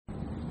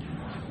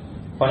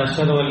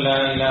ونشهد أن لا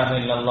إله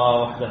إلا الله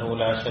وحده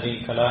لا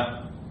شريك له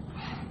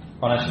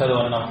ونشهد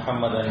أن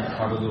محمدا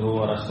عبده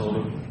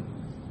ورسوله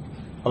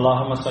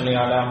اللهم صل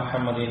على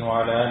محمد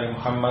وعلى آل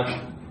محمد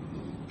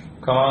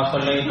كما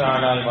صليت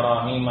على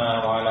إبراهيم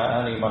وعلى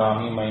آل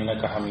إبراهيم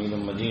إنك حميد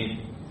مجيد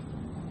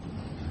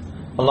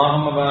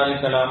اللهم بارك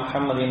على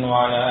محمد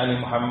وعلى آل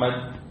محمد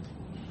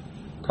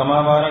كما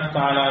باركت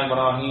على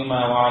إبراهيم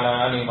وعلى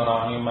آل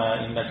إبراهيم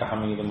إنك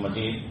حميد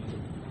مجيد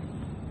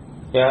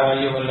يا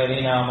أيها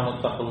الذين آمنوا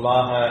اتقوا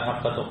الله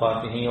حق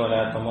تقاته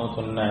ولا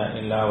تموتن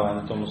إلا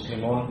وأنتم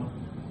مسلمون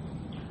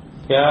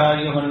يا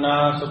أيها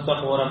الناس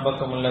اتقوا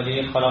ربكم الذي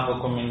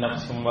خلقكم من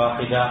نفس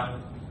واحدة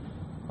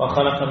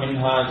وخلق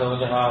منها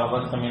زوجها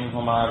وبث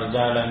منهما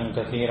رجالا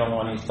كثيرا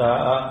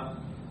ونساء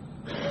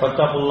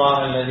فاتقوا الله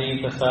الذي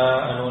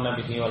تساءلون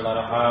به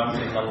والأرحام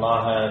إن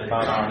الله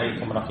كان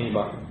عليكم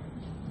رقيبا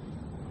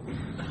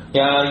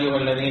يا أيها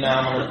الذين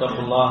آمنوا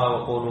اتقوا الله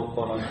وقولوا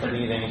قولا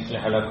سديدا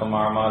يصلح لكم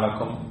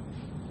أعمالكم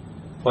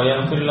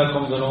ويغفر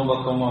لكم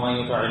ذنوبكم ومن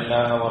يطع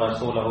الله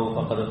ورسوله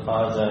فقد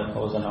فاز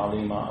فوزا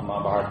عظيما أما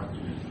بعد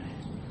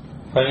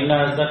فإن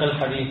أصدق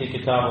الحديث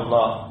كتاب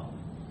الله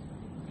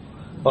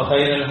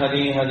وخير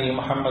الهدي هدي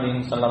محمد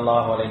صلى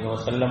الله عليه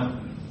وسلم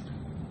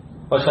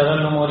وشر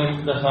الأمور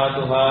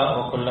محدثاتها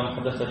وكل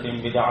محدثة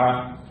بدعة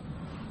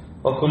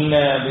وكل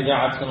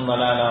بدعة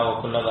ضلالة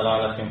وكل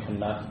ضلالة في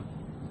النار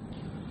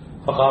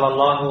فقال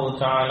الله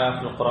تعالى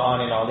في القرآن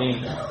العظيم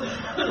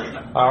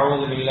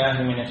أعوذ بالله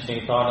من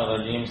الشيطان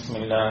الرجيم بسم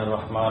الله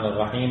الرحمن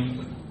الرحيم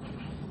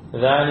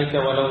ذلك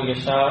ولو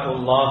يشاء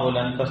الله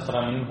لانتصر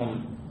منهم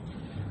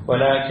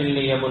ولكن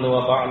ليبلو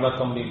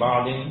بعضكم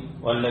ببعض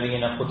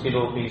والذين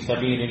قتلوا في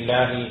سبيل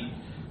الله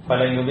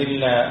فلن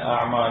يضل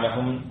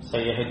أعمالهم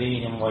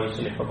سيهديهم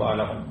ويصلح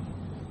بالهم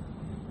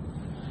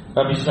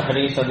رب اشرح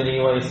لي صدري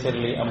ويسر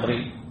لي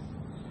أمري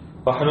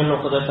واحلل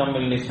عقدة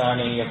من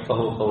لساني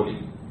يفقهوا قولي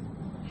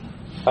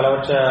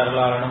அளவற்ற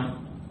அருளாளனும்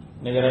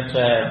நிகரற்ற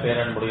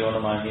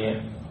பேரன்புடையவனுமாகிய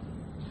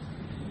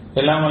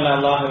எல்லாம் வல்ல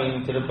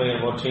அல்லாஹ்வின்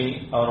திருப்பெயர் போற்றி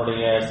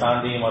அவருடைய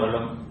சாந்தியும்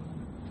அருளும்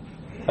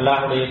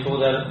அல்லாஹ்வுடைய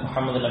தூதர்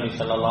முஹம்மது நபி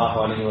ஸல்லல்லாஹு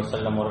அலைஹி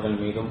வஸல்லம் அவர்கள்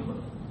மீதும்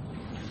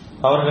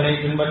அவர்களை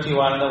பின்பற்றி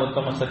வாழ்ந்த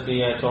உத்தம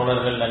சத்திய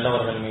தோழர்கள்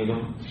நல்லவர்கள்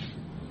மீதும்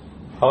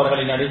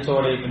அவர்களின்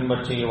அடிச்சோடை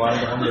பின்பற்றி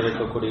வாழ்ந்து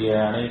கொண்டிருக்கக்கூடிய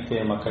அனைத்து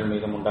மக்கள்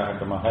மீதும்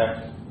உண்டாகட்டுமாக.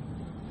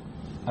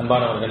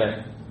 அன்பானவர்களே,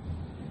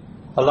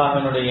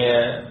 அல்லாஹ்வினுடைய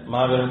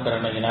மாபெரும்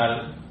கருணையினால்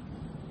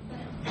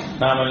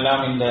நாம்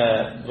எல்லாம் இந்த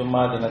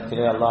ஜும்மா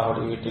தினத்திலே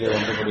அல்லாஹ்வுடைய வீட்டிலே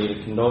ஒன்று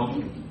கூடியிருக்கின்றோம்.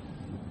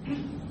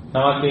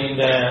 நமக்கு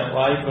இந்த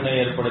வாய்ப்பினை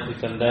ஏற்படுத்தி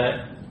தந்த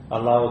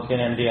அல்லாஹ்வுக்கே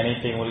நன்றி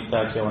அனைத்தையும்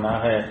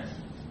உரித்தாக்கியவனாக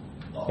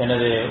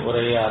எனது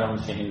உரையை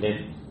ஆரம்பம்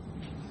செய்கின்றேன்.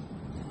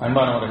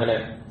 அன்பானவர்களே,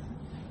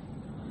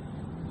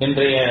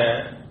 இன்றைய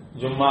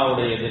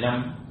ஜும்மாவுடைய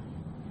தினம்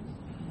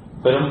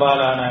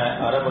பெரும்பாலான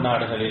அரபு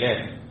நாடுகளிலே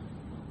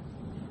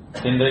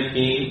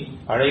இன்றைக்கு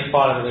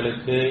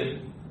அழைப்பாளர்களுக்கு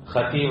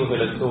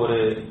ஹதீவுகளுக்கு ஒரு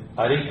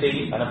அறிக்கை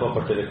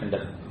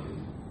அனுப்பப்பட்டிருக்கின்றது.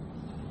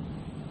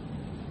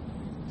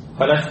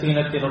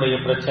 பலஸ்தீனத்தினுடைய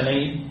பிரச்சனை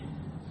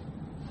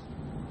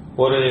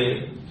ஒரு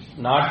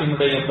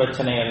நாட்டினுடைய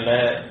பிரச்சனை அல்ல,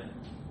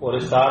 ஒரு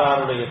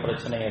சாராருடைய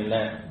பிரச்சனை அல்ல,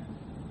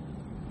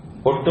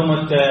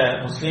 ஒட்டுமொத்த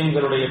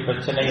முஸ்லிம்களுடைய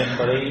பிரச்சனை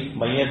என்பதை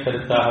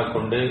மையக்கருத்தாக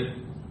கொண்டு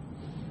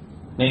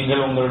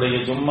நீங்கள் உங்களுடைய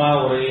ஜும்மா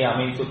உரையை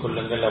அமைத்துக்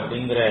கொள்ளுங்கள்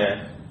அப்படிங்கிற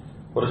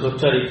ஒரு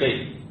சுற்றறிக்கை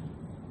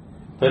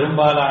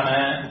பெரும்பாலான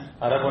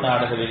அரபு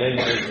நாடுகளிலே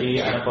இன்றைக்கு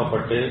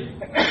அனுப்பப்பட்டு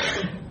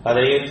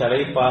அதையே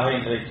தலைப்பாக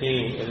இன்றைக்கு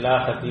எல்லா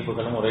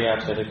ஹதீபுகளும்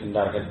உரையாற்ற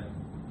இருக்கின்றார்கள்.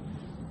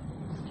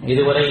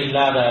 இதுவரை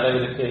இல்லாத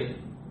அளவிற்கு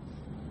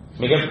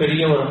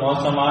மிகப்பெரிய ஒரு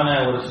மோசமான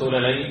ஒரு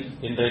சூழலை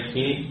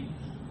இன்றைக்கு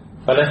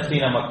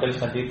பலஸ்தீன மக்கள்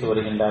சந்தித்து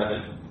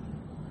வருகின்றார்கள்.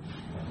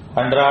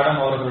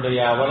 அன்றாடம் அவர்களுடைய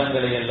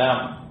அவலங்களை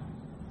எல்லாம்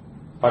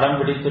படம்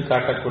பிடித்து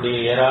காட்டக்கூடிய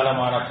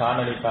ஏராளமான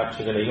காணொலி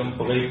காட்சிகளையும்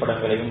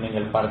புகைப்படங்களையும்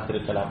நீங்கள்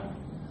பார்த்திருக்கலாம்.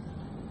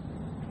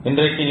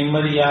 இன்றைக்கு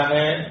நிம்மதியாக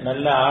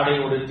நல்ல ஆடை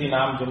உடுத்தி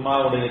நாம்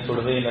ஜும்மாவுடைய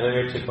தொழுகையை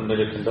நிறைவேற்றிக்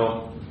கொண்டிருக்கின்றோம்.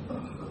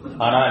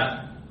 ஆனால்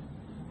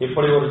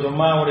இப்படி ஒரு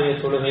ஜும்மாவுடைய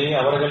தொழுகையை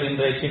அவர்கள்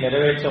இன்றைக்கு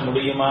நிறைவேற்ற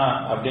முடியுமா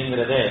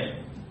அப்படிங்கிறத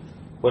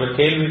ஒரு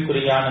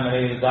கேள்விக்குறியான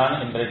நிலையில்தான்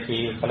இன்றைக்கு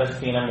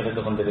பலஸ்தீனம்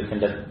இருந்து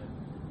கொண்டிருக்கின்றது.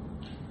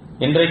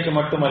 இன்றைக்கு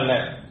மட்டுமல்ல,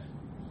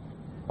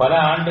 பல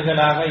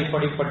ஆண்டுகளாக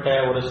இப்படிப்பட்ட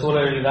ஒரு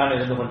சூழலில் தான்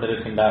இருந்து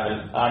கொண்டிருக்கின்றார்கள்.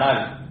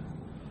 ஆனால்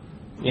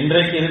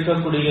இன்றைக்கு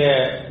இருக்கக்கூடிய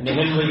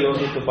நிகழ்வை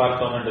யோசித்து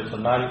பார்த்தோம் என்று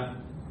சொன்னால்,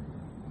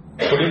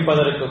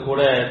 குடிப்பதற்கு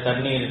கூட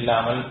தண்ணீர்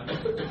இல்லாமல்,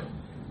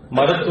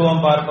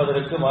 மருத்துவம்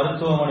பார்ப்பதற்கு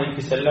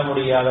மருத்துவமனைக்கு செல்ல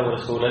முடியாத ஒரு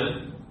சூழல்,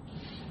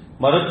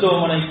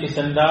 மருத்துவமனைக்கு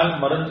சென்றால்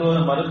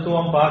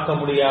மருத்துவம் பார்க்க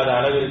முடியாத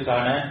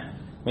அளவிற்கான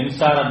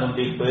மின்சார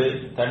துண்டிப்பு,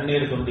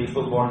 தண்ணீர்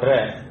துண்டிப்பு போன்ற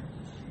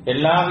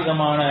எல்லா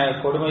விதமான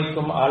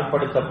கொடுமைக்கும்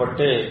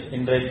ஆள்படுத்தப்பட்டு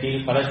இன்றைக்கு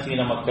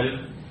பலஸ்தீன மக்கள்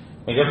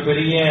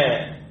மிகப்பெரிய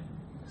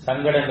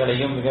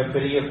சங்கடங்களையும்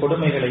மிகப்பெரிய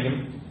கொடுமைகளையும்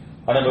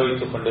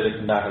அனுபவித்துக்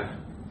கொண்டிருக்கின்றார்கள்.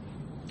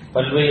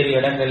 பல்வேறு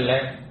இடங்கள்ல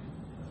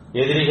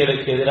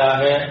எதிரிகளுக்கு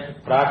எதிராக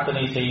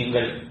பிரார்த்தனை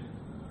செய்யுங்கள்,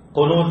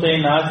 குனூத்தை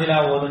நாசிலா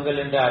ஓதுங்கள்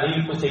என்று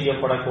அறிவிப்பு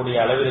செய்யப்படக்கூடிய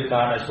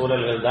அளவிற்கான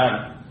சூழல்கள் தான்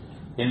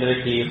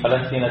இன்றைக்கு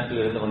பலஸ்தீனத்தில்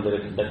இருந்து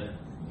கொண்டிருக்கின்றது.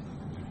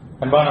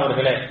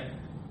 அன்பானவர்களே,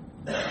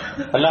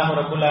 அல்லாஹ்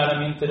ரப்பல்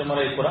ஆலமீன்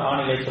திருமறை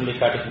குர்ஆனிலே சொல்லி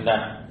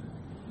காட்டுகின்றான்,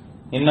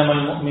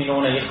 இன்னமல்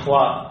முஃமினூன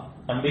இஹ்வா,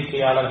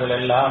 நம்பிக்கையாளர்கள்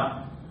எல்லாம்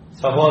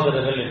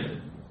சகோதரர்கள் என்று.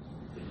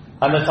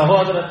 அந்த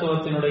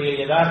சகோதரத்துவத்தினுடைய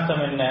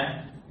யதார்த்தம் என்ன?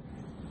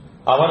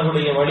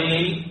 அவர்களுடைய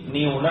வழியை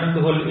நீ உணர்ந்து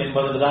கொள்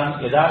என்பதுதான்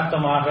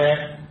யதார்த்தமாக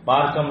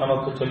மார்க்கம்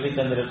நமக்கு சொல்லித்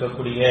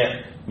தந்திருக்கக்கூடிய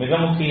மிக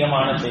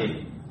முக்கியமான செய்தி.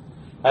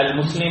 அல்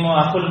முஸ்லிமோ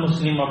அகுல்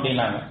முஸ்லிம்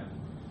அப்படின்னாங்க.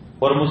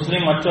 ஒரு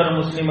முஸ்லிம் மற்றொரு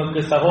முஸ்லிமுக்கு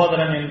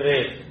சகோதரன் என்று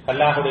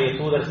அல்லாஹுடைய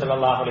தூதர்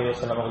ஸல்லல்லாஹு அலைஹி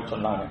வஸல்லம் அவர்கள்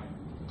சொன்னாங்க.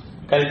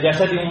 கல்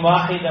ஜஸதின்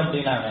வாஹித்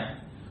அப்படின்னாங்க.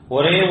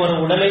 ஒரே ஒரு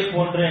உடலை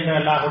போன்று என்று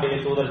அல்லாஹுடைய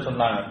தூதர்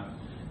சொன்னாங்க.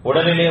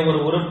 உடலிலே ஒரு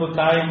உறுப்பு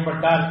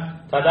காயம்பட்டால்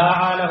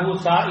ததாஹலஹு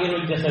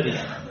சாயிருல் ஜஸதி,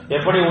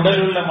 எப்படி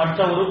உடலில் உள்ள மற்ற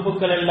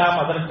உறுப்புகள் எல்லாம்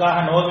அதற்காக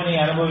நோவினை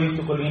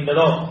அனுபவித்துக்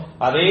கொள்கின்றதோ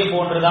அதே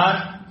போன்றுதான்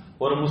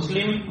ஒரு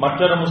முஸ்லிம்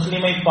மற்றொரு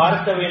முஸ்லிமை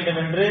பார்க்க வேண்டும்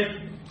என்று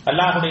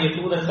அல்லாஹுடைய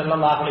தூதர்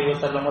ஸல்லல்லாஹு அலைஹி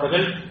வஸல்லம்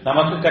அவர்கள்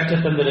நமக்கு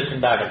கற்றுத்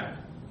தந்திருக்கின்றார்கள்.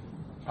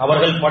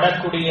 அவர்கள்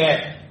படக்கூடிய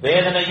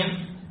வேதனையும்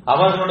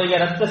அவர்களுடைய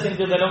இரத்த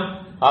சிந்துதலும்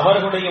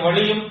அவர்களுடைய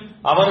வலியும்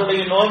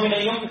அவருடைய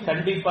நோவினையும்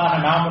கண்டிப்பாக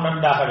நாம்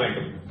உணர்ந்தாக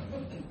வேண்டும்.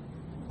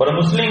 ஒரு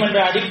முஸ்லிம் என்ற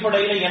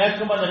அடிப்படையில்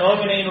எனக்கும் அந்த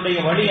நோவினையினுடைய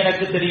வழி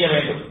எனக்கு தெரிய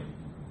வேண்டும்.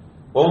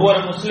 ஒவ்வொரு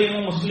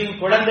முஸ்லிமும் முஸ்லிம்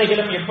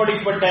குழந்தைகளும்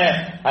எப்படிப்பட்ட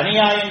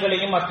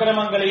அநியாயங்களையும்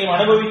அக்கிரமங்களையும்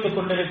அனுபவித்துக்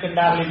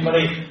கொண்டிருக்கின்றார்கள்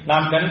என்பதை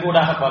நாம்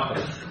கண்கூடாக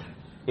பார்க்கிறோம்.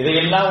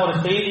 இதையெல்லாம் ஒரு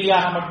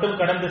செய்தியாக மட்டும்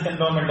கடந்து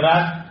சென்றோம்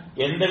என்றால்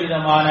எந்த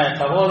விதமான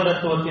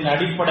சகோதரத்துவத்தின்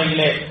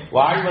அடிப்படையிலே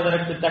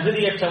வாழ்வதற்கு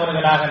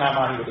தகுதியற்றவர்களாக நாம்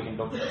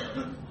ஆகிவிடுகின்றோம்.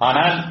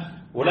 ஆனால்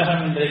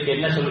உலகம் இன்றைக்கு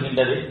என்ன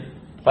சொல்கின்றது?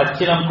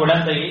 பச்சிளம்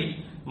குழந்தையை,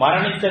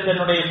 மரணித்த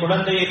தன்னுடைய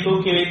குழந்தையை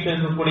தூக்கி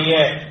வைத்திருக்கக்கூடிய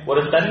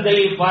ஒரு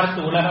தந்தையை பார்த்து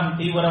உலகம்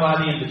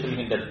தீவிரவாதி என்று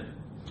சொல்கின்றது.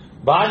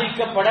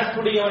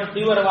 பாதிக்கப்படக்கூடியவன்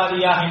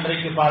தீவிரவாதியாக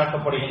இன்றைக்கு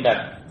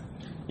பார்க்கப்படுகின்றார்.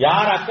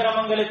 யார்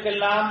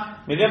அக்கிரமங்களுக்கெல்லாம்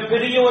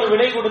மிகப்பெரிய ஒரு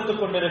விலை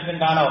கொடுத்துக்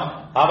கொண்டிருக்கின்றானோ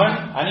அவன்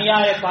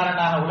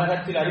அநியாயக்காரனாக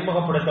உலகத்தில்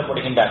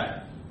அறிமுகப்படுத்தப்படுகின்றார்.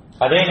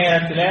 அதே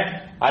நேரத்தில்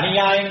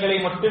அநியாயங்களை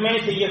மட்டுமே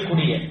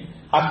செய்யக்கூடிய,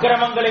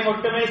 அக்கிரமங்களை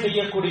மட்டுமே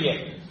செய்யக்கூடிய,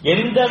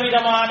 எந்த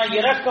விதமான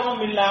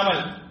இரக்கமும்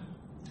இல்லாமல்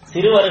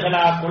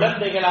சிறுவர்களா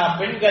குழந்தைகளா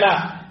பெண்களா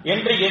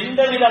என்று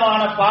எந்த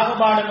விதமான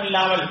பாகுபாடும்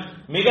இல்லாமல்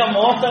மிக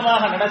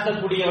மோசமாக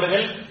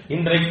நடத்தக்கூடியவர்கள்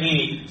இன்றைக்கு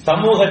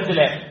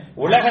சமூகத்திலே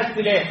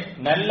உலகத்திலே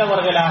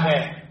நல்லவர்களாக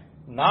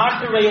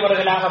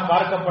நாட்டுடையவர்களாக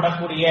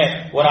பார்க்கப்படக்கூடிய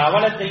ஒரு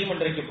அவலத்தையும்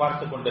இன்றைக்கு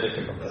பார்த்துக்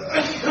கொண்டிருக்கின்றோம்.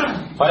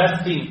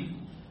 பலஸ்தீன்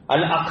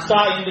அல்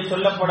அக்ஸா என்று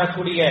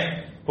சொல்லப்படக்கூடிய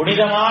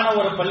புனிதமான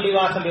ஒரு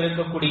பள்ளிவாசல்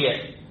இருக்கக்கூடிய,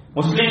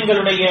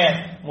 முஸ்லிம்களுடைய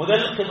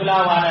முதல்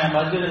கிபிலாவான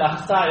மஸ்ஜித் அல்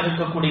அக்ஸா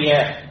இருக்கக்கூடிய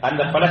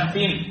அந்த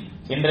பலஸ்தீன்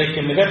இன்றைக்கு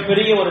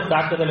மிகப்பெரிய ஒரு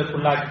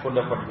தாக்குதலுக்குள்ளாக்கி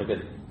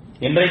கொள்ளப்பட்டிருக்கிறது.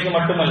 இன்றைக்கு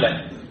மட்டுமல்ல,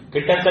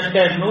 கிட்டத்தட்ட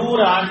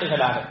 100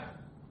 ஆண்டுகளாக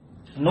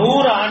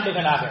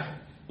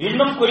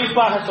இன்னும்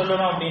குறிப்பாக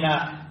சொல்லணும் அப்படின்னா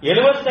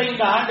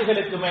 75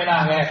 ஆண்டுகளுக்கு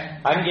மேலாக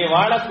அங்கே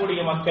வாழக்கூடிய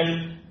மக்கள்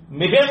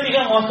மிக மிக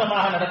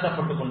மோசமாக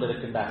நடத்தப்பட்டுக்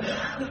கொண்டிருக்கின்றார்கள்.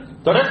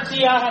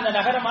 தொடர்ச்சியாக அந்த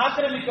நகரம்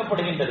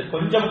ஆக்கிரமிக்கப்படுகின்றது.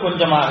 கொஞ்சம்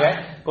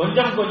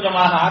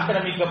கொஞ்சமாக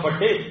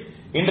ஆக்கிரமிக்கப்பட்டு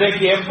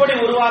இன்றைக்கு எப்படி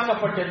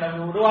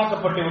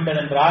உருவாக்கப்பட்டு விட்டது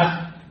என்றால்,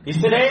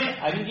 இஸ்ரேல்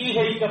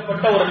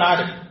அங்கீகரிக்கப்பட்ட ஒரு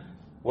நாடு,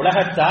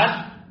 உலகத்தால்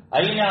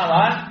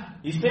ஐநாவால்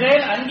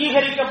இஸ்ரேல்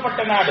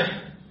அங்கீகரிக்கப்பட்ட நாடு.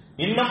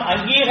 இன்னும்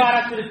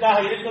அங்கீகாரத்திற்காக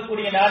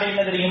இருக்கக்கூடிய நாடு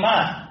என்ன தெரியுமா?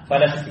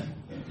 பலஸ்தீன்.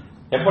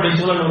 எப்படி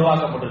சூழல்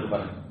உருவாக்கப்பட்டிருக்கு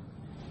பாருங்க.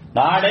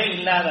 நாடே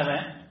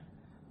இல்லாதவன்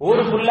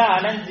ஊருக்குள்ள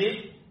அலைஞ்சு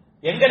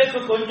எங்களுக்கு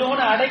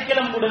கொஞ்சோன்னு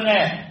அடைக்கலம் கொடுங்க,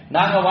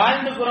 நாங்க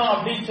வாழ்ந்துக்கிறோம்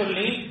அப்படின்னு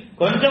சொல்லி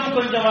கொஞ்சம்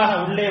கொஞ்சமாக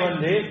உள்ளே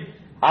வந்து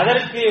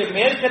அதற்கு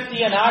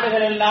மேற்கத்திய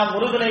நாடுகள் எல்லாம்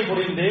உறுதுணை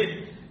புரிந்து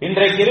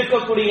இன்றைக்கு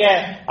இருக்கக்கூடிய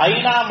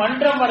ஐநா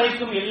மன்றம்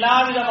வரைக்கும் எல்லா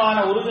விதமான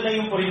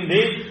உறுதுணையும் புரிந்து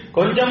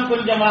கொஞ்சம்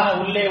கொஞ்சமாக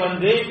உள்ளே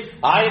வந்து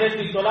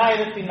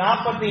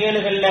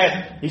 1947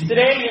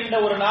 இஸ்ரேல் என்ற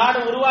ஒரு நாடு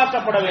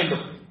உருவாக்கப்பட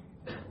வேண்டும்,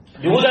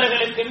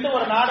 யூதர்களுக்கென்று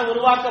ஒரு நாடு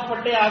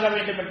உருவாக்கப்பட்டே ஆக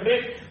வேண்டும் என்று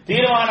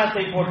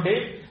தீர்மானத்தை போட்டு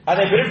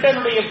அதை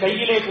பிரிட்டனுடைய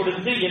கையிலே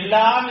கொடுத்து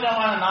எல்லா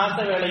விதமான நாச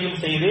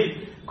வேலையும் செய்து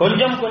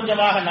கொஞ்சம்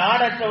கொஞ்சமாக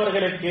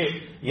நாடற்றவர்களுக்கு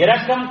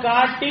இரக்கம்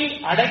காட்டி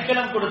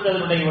அடைக்கலம்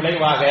கொடுத்ததனுடைய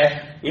விளைவாக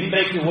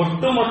இன்றைக்கு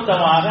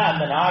ஒட்டுமொத்தமாக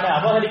அந்த நாடு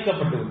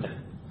அபகரிக்கப்பட்டு விட்டது.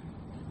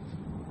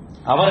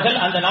 அவர்கள்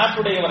அந்த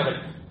நாட்டுடையவர்கள்.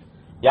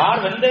 யார்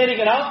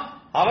வெந்தேறிகளோ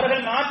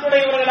அவர்கள்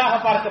நாட்டுடையவர்களாக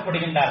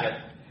பார்க்கப்படுகின்றார்கள்.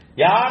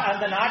 யார்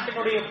அந்த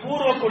நாட்டினுடைய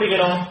பூர்வ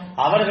குடிகளோ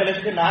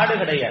அவர்களுக்கு நாடு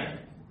கிடையாது.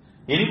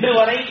 இன்று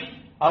வரை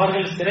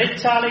அவர்கள்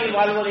சிறைச்சாலையில்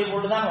வாழ்வதை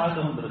போன்றுதான்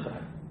வாழ்ந்து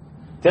கொண்டிருக்கிறார்கள்.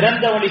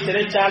 திறந்த வழி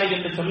சிறைச்சாலை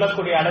என்று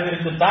சொல்லக்கூடிய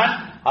அளவிற்குத்தான்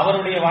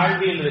அவருடைய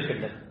வாழ்வியல்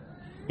இருக்கின்றது.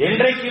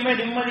 என்றைக்குமே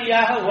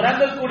நிம்மதியாக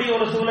உறங்கக்கூடிய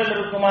ஒரு சூழல்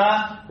இருக்குமா?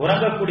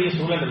 உறங்கக்கூடிய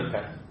சூழல்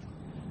இருக்காது.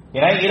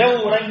 ஏன்னா இரவு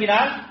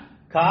உறங்கினால்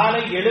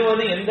காலை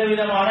எழுவது எந்த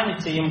விதமான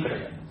நிச்சயம்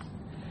கிடையாது.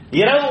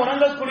 இரவு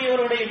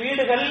உறங்கக்கூடியவருடைய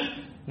வீடுகள்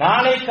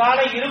நாளை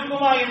காலை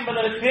இருக்குமா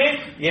என்பதற்கு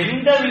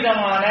எந்த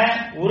விதமான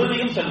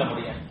உறுதியும் சொல்ல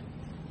முடியாது.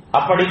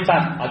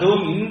 அப்படித்தான்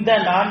அதுவும் இந்த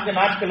 4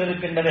 நாட்கள்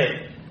இருக்கின்றது.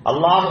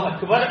 அல்லாஹு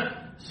அக்பர்,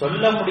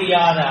 சொல்ல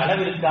முடியாத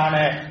அளவிற்கான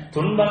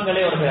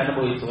துன்பங்களை அவர்கள்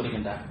அனுபவித்து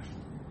வருகின்றார்கள்.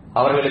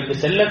 அவர்களுக்கு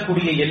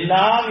செல்லக்கூடிய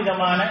எல்லா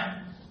விதமான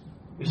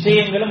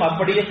விஷயங்களும்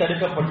அப்படியே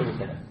தடுக்கப்பட்டு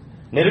விட்டன.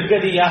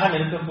 நெருக்கடியாக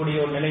நிற்கக்கூடிய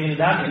ஒரு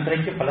நிலையில்தான்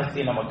இன்றைக்கு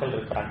பலஸ்தீன மக்கள்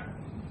இருக்கிறாங்க.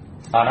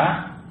 ஆனா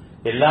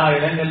எல்லா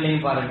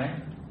இடங்கள்லையும் பாருங்க,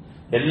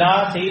 எல்லா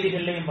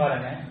செய்திகள்லையும்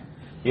பாருங்க,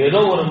 ஏதோ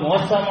ஒரு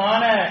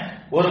மோசமான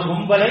ஒரு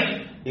கும்பலை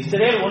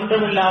இஸ்ரேல்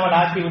ஒன்றுமில்லாமல்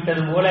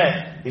ஆக்கிவிட்டது போல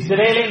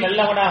இஸ்ரேலை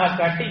நல்லவனாக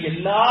காட்டி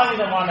எல்லா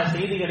விதமான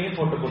செய்திகளையும்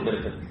போட்டுக்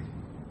கொண்டிருக்கிறது.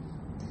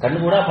 கண்ணு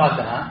கூட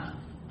பார்க்கலாம்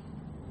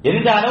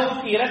எந்த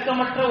அளவுக்கு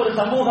இரக்கமற்ற ஒரு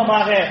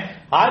சமூகமாக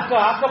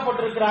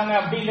ஆக்கப்பட்டிருக்கிறாங்க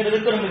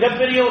அப்படிங்கிறதுக்கு ஒரு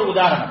மிகப்பெரிய ஒரு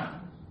உதாரணம்.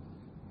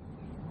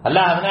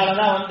 அல்லாஹ்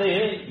அதனாலதான்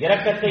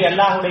இரக்கத்தை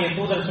அல்லாஹ்வுடைய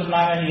தூதர்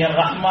சொன்னாங்க,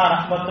 ரஹ்மா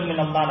ரஹ்மத்துல்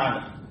மினல்லாஹ்.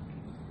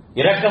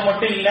 இரக்கம்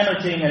மட்டும் இல்லைன்னு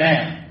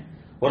வச்சுங்களேன்,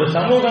 ஒரு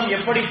சமூகம்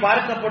எப்படி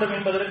பார்க்கப்படும்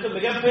என்பதற்கு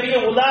மிகப்பெரிய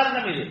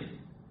உதாரணம் இது.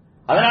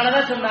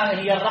 அதனாலதான்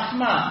சொன்னாங்க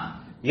ரஹ்மா,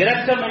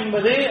 இரக்கம்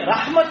என்பது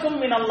ரஹ்மத்தும்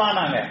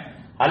மினல்லாஹ்,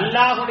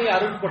 அல்லாஹ்வுடைய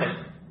அருட்கொடை.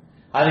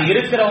 அது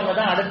இருக்கிறவங்க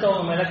தான்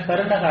அடுத்தவங்க மேல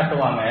கருணை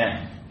காட்டுவாங்க,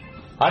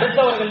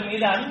 அடுத்தவர்கள்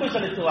மீது அன்பு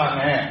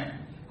செலுத்துவாங்க,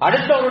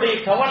 அடுத்தவருடைய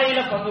கவலையில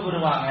பங்கு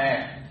பெறுவாங்க.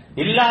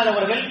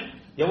 இல்லாதவர்கள்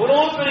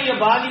எவ்வளவு பெரிய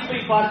பாதிப்பை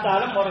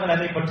பார்த்தாலும் அவர்கள்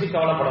அதை பற்றி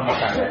கவலைப்பட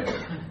மாட்டாங்க.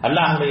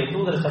 அல்லாஹ்வுடைய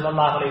தூதர்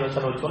ஸல்லல்லாஹு அலைஹி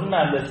வஸல்லம் சொன்ன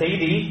அந்த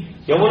செய்தி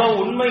எவ்வளவு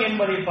உண்மை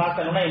என்பதை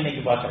பார்க்கணும்னா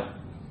இன்னைக்கு பார்க்கிறோம்.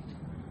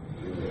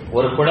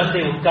 ஒரு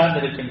குழந்தை உட்கார்ந்து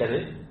இருக்கின்றது,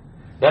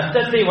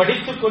 ரத்தத்தை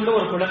வடித்துக் கொண்டு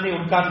ஒரு குழந்தை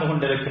உட்கார்ந்து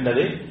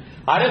கொண்டிருக்கின்றது.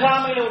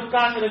 அருகாமையில்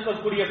உட்கார்ந்து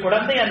இருக்கக்கூடிய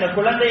குழந்தை அந்த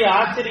குழந்தையை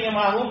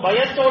ஆச்சரியமாகவும்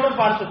பயத்தோடும்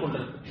பார்த்துக்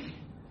கொண்டிருக்கு.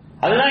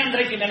 அதுதான்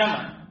இன்றைக்கு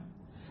நிலைமை.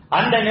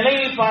 அந்த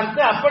நிலையை பார்த்து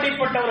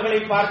அப்படிப்பட்டவர்களை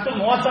பார்த்து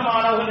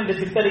மோசமானவர்கள் என்று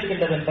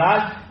சித்தரிக்கின்றது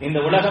என்றால் இந்த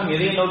உலகம்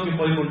எதை நோக்கி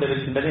போய்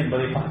கொண்டிருக்கின்றது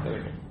என்பதை பார்க்க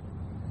வேண்டும்.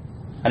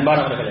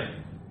 அன்பானவர்களே,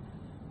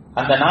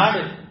 அந்த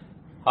நாடு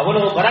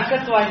அவ்வளவு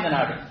பரக்கத் வாய்ந்த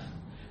நாடு.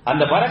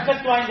 அந்த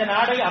பரக்கத் வாய்ந்த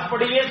நாடை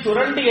அப்படியே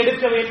சுரண்டி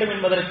எடுக்க வேண்டும்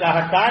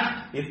என்பதற்காகத்தான்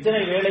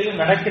இத்தனை வேளையும்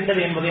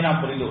நடக்கின்றது என்பதை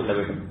நாம் புரிந்து கொள்ள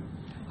வேண்டும்.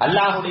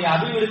 அல்லாஹ்வுடைய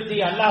அபிவிருத்தி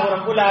அல்லாஹ்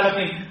ரப்பல்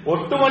ஆலமீன்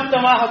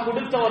ஒட்டுமொத்தமாக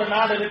கொடுத்த ஒரு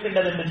நாடு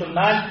இருக்கின்றது என்று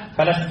சொன்னால்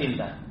பலஸ்தீன்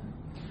தான்.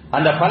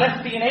 அந்த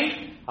பலஸ்தீனை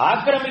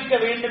ஆக்கிரமிக்க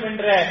வேண்டும்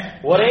என்ற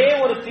ஒரே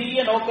ஒரு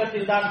தீய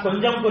நோக்கத்தில் தான்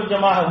கொஞ்சம்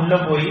கொஞ்சமாக உள்ள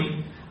போய்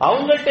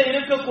அவங்கள்ட்ட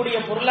இருக்கக்கூடிய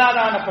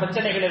பொருளாதார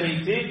பிரச்சனைகளை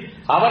வைத்து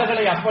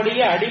அவர்களை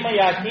அப்படியே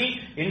அடிமையாக்கி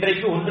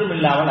இன்றைக்கு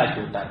ஒன்றுமில்லாமல்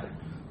ஆக்கிவிட்டார்கள்.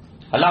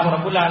 அல்லாஹ்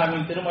ரப்பல்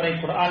ஆலமீன் திருமறை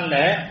குர்ஆன்ல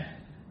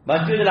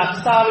மஸ்ஜிதுல்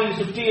அக்ஸாவை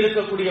சுற்றி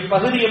இருக்கக்கூடிய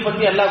பகுதியை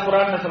பத்தி அல்லாஹ்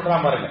குர்ஆன்ல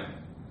சொல்றான் பாருங்க.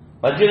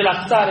 மஸ்ஜிதுல்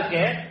அக்ஸா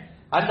இருக்கு,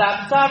 அந்த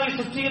அக்ஸாவை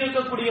சுற்றி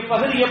இருக்கக்கூடிய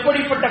பகுதி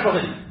எப்படிப்பட்ட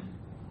பகுதி,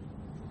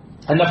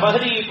 அந்த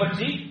பகுதியை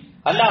பற்றி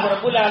அல்லாஹ்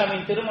ரப்பல்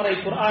ஆலமீன் திருமறை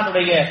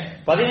குர்ஆனுடைய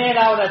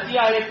 17வது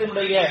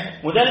அத்தியாயத்தினுடைய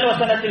முதல்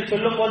வசனத்தில்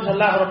சொல்லும் போது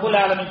அல்லாஹ் ரப்பல்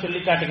ஆலமீன்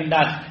சொல்லி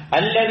காட்டுகின்றான்,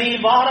 அல்லதி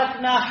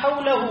பாரக்னா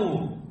ஹவ்லஹு,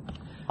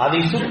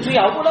 அதை சுற்றி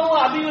அவ்வளவு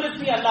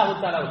அபிவிருத்தி அல்லாஹ்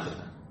தஆலா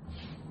வச்சிருக்கான்.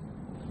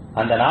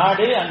 அந்த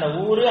நாடு, அந்த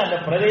ஊரு, அந்த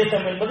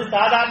பிரதேசம் என்பது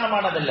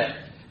சாதாரணமானதல்ல.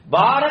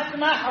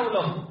 பாரக்னா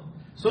ஹவ்லஹு,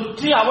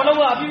 சுற்றி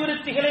அவ்வளவு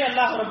அபிவிருத்திகளை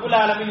அல்லாஹ் ரப்பல்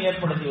ஆலமீன்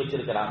ஏற்படுத்தி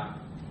வச்சிருக்கிறான்.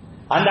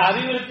 அந்த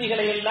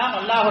அபிவிருத்திகளை எல்லாம்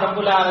அல்லாஹ்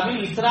ரப்பல்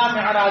ஆலமீன் இஸ்ரா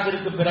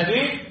மிஅராஜிற்கு பிறகு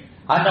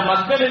அந்த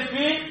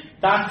மக்களுக்கு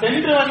தான்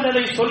சென்று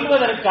வந்ததை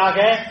சொல்வதற்காக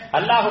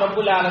அல்லாஹ்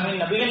ரப்பல்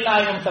ஆலமீன் நபிகள்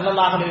நாயகம்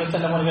ஸல்லல்லாஹு அலைஹி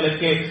வஸல்லம்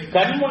அவர்களுக்கு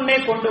கண்முன்னே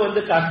கொண்டு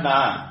வந்து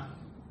காட்டினான்.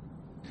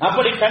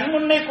 அப்படி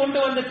கண்முன்னே கொண்டு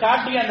வந்து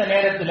காட்டிய அந்த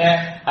நேரத்தில்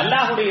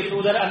அல்லாஹ்வுடைய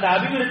தூதர் அந்த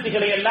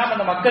அபிவிருத்திகளை எல்லாம்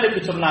அந்த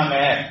மக்களுக்கு சொன்னாங்க.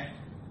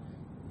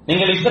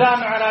 நீங்கள் இஸ்ரா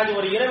மிஅராஜ்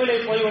ஒரு இரவிலே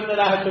போய்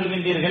வந்ததாக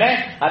சொல்கின்றீர்களே,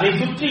 அதை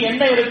சுற்றி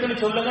என்ன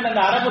இருக்குன்னு சொல்லுங்க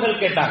அந்த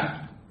அரபுகள் கேட்டாங்க.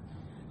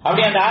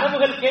 அப்படி அந்த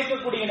அரபுகள்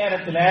கேட்கக்கூடிய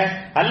நேரத்தில்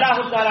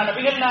அல்லாஹு தஆலா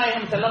நபிகள்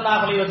நாயகம்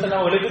ஸல்லல்லாஹு அலைஹி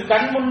வஸல்லம் அவர்களுக்கு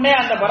கண் முன்னே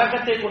அந்த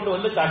பரக்கத்தை கொண்டு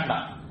வந்து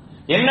காட்டினான்.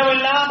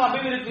 என்னவெல்லாம்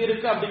அபிவிருத்தி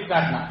இருக்கு அப்படின்னு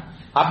காட்டினான்.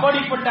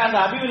 அப்படிப்பட்ட அந்த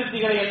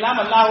அபிவிருத்திகளை எல்லாம்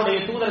அல்லாஹ்வுடைய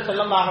தூதர்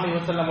ஸல்லல்லாஹு அலைஹி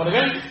வஸல்லம்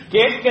அவர்கள்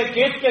கேட்க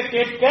கேட்க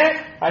கேட்க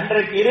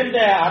அன்றைக்கு இருந்த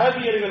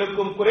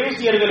அரபியர்களுக்கும்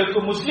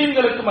குறைஷியர்களுக்கும்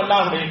முஸ்லிம்களுக்கும்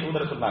அல்லாஹ்வுடைய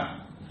தூதர் சொன்னாங்க.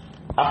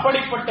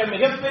 அப்படிப்பட்ட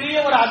மிகப்பெரிய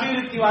ஒரு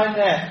அபிவிருத்தி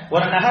வாய்ந்த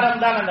ஒரு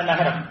நகரம் தான் அந்த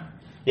நகரம்.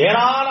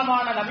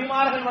 ஏராளமான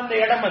நபிமார்கள் வந்த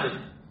இடம் அது,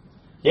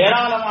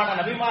 ஏராளமான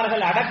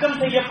நபிமார்கள் அடக்கம்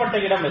செய்யப்பட்ட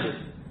இடம் அது.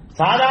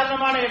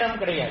 சாதாரணமான இடம்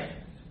கிடையாது.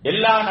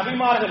 எல்லா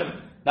நபிமார்களும்,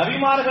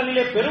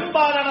 நபிமார்களிலே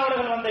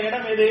பெரும்பாலானவர்கள் வந்த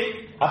இடம் எது?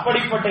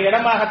 அப்படிப்பட்ட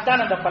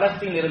இடமாகத்தான் அந்த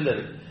பலஸ்தீன்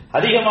இருந்தது.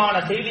 அதிகமான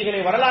செய்திகளை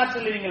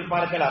வரலாற்றில் நீங்கள்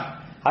பார்க்கலாம்.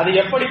 அது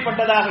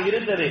எப்படிப்பட்டதாக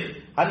இருந்தது,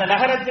 அந்த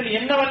நகரத்தில்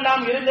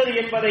என்னவெல்லாம் இருந்தது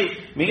என்பதை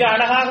மிக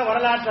அழகாக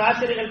வரலாற்று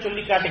ஆசிரியர்கள்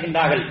சொல்லி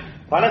காட்டுகின்றார்கள்.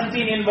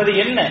 பலஸ்தீன் என்பது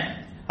என்ன,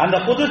 அந்த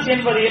குதுஸ்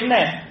என்பது என்ன,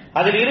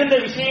 அதில் இருந்த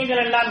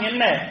விஷயங்கள் எல்லாம்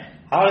என்ன,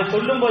 அவர்கள்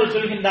சொல்லும் போது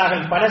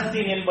சொல்கின்றார்கள்,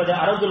 பலஸ்தீன் என்பது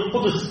அரதுல்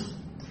குதுஸ்,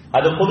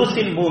 அது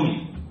குதுஸின் பூமி.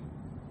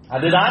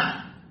 அதுதான்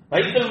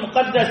பைத்துல்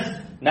முகத்தஸ்,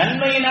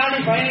 நன்மை நாடி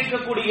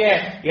பயணிக்கக்கூடிய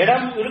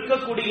இடம்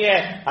இருக்கக்கூடிய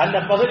அந்த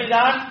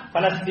பகுதிதான்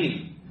பலஸ்தீன்.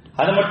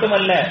 அது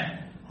மட்டுமல்ல,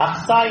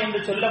 அக்ஸா என்று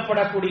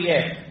சொல்லப்படக்கூடிய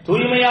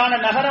தூய்மையான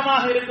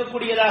நகரமாக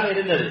இருக்கக்கூடியதாக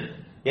இருந்தது.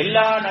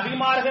 எல்லா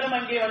நபிமார்களும்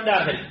அங்கே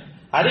வந்தார்கள்,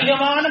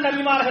 அதிகமான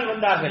நபிமார்கள்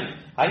வந்தார்கள்.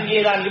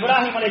 அங்கேதான்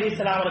இப்ராஹிம்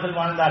அலைஹிஸ்ஸலாம் அவர்கள்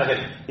வாழ்ந்தார்கள்,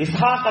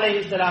 இஸ்ஹாக்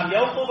அலைஹிஸ்ஸலாம்,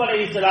 யக்கூப்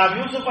அலைஹிஸ்ஸலாம்,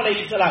 யூசுப்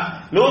அலைஹிஸ்ஸலாம்,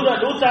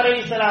 லூத்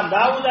அலைஹிஸ்ஸலாம்,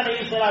 தாவூத்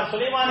அலைஹிஸ்ஸலாம்,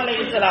 சுலைமான்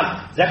அலைஹிஸ்ஸலாம்,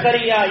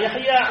 ஜக்கரியா,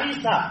 யஹ்யா,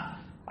 ஈசா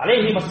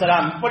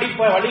அலைஹிஸ்ஸலாம். இப்படி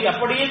வழி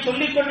அப்படியே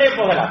சொல்லிக்கொண்டே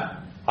போகலாம்.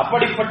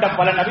 அப்படிப்பட்ட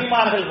பல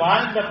நபிமார்கள்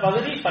வாழ்ந்த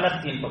பகுதி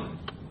பலஸ்தீன் பகுதி.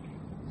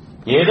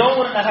 ஏதோ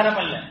ஒரு நகரம்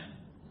அல்ல,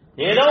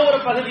 ஏதோ ஒரு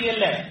பகுதி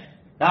அல்ல.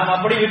 நாம்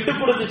அப்படி விட்டுக்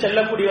கொடுத்து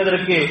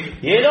செல்லக்கூடியதற்கு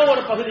ஏதோ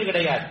ஒரு பகுதி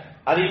கிடையாது.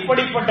 அது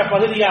இப்படிப்பட்ட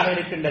பகுதியாக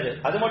இருக்கின்றது.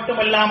 அது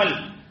மட்டுமல்லாமல்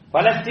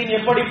பலஸ்தீன்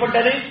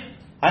எப்படிப்பட்டது,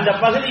 அந்த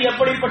பகுதி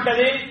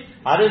எப்படிப்பட்டது,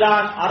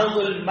 அதுதான்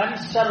அர்துல்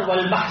மன்ஷர்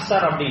வல்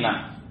மஹ்ஷர் அப்படின்னா.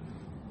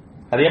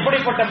 அது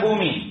எப்படிப்பட்ட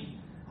பூமி,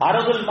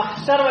 அர்துல்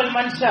மஹ்ஷர் வல்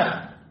மன்ஷர்,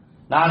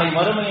 நாளை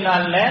மறுமை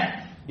நாள்ல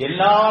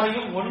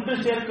எல்லாரையும் ஒன்று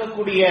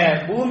சேர்க்கக்கூடிய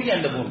பூமி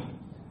அந்த பூமி.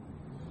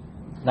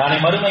 நாளை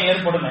மறுமை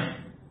ஏற்படுமே,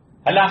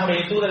 அல்லாஹ்வுடைய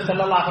தூதர்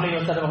ஸல்லல்லாஹு அலைஹி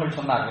வஸல்லம் அவர்கள்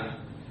சொன்னார்கள்,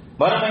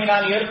 மறுமை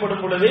நாள்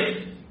ஏற்படும் பொழுது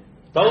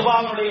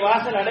தௌபாவுடைய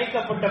வாசல்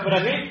அடைக்கப்பட்ட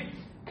பிறகு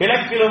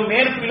கிழக்கிலும்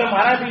மேற்கிலும்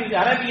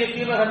அரபிய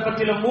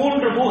தீபகற்பத்திலும்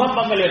 3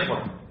 பூகம்பங்கள்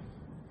ஏற்படும்.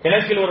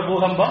 கிழக்கில் ஒரு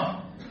பூகம்பம்,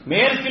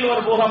 மேற்கில்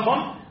ஒரு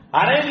பூகம்பம்,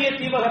 அரபிய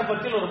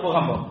தீபகற்பத்தில் ஒரு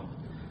பூகம்பம்.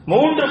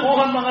 3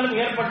 பூகம்பங்களும்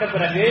ஏற்பட்ட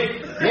பிறகு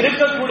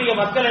இருக்கக்கூடிய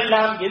மக்கள்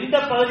எல்லாம் எந்த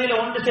பகுதியில்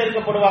ஒன்று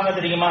சேர்க்கப்படுவாங்க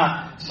தெரியுமா?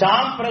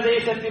 ஷாம்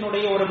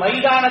பிரதேசத்தினுடைய ஒரு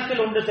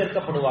மைதானத்தில் ஒன்று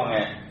சேர்க்கப்படுவாங்க.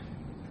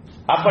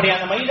 அப்படி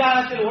அந்த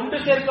மைதானத்தில் ஒன்று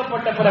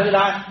சேர்க்கப்பட்ட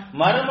பிறகுதான்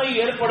மறுமை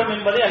ஏற்படும்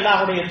என்பதை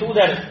அல்லாஹ்வுடைய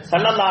தூதர்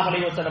ஸல்லல்லாஹு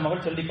அலைஹி வஸல்லம்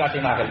அவர்கள் சொல்லி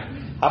காட்டினார்கள்.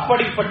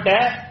 அப்படிப்பட்ட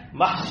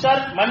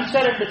மஹ்ஷர்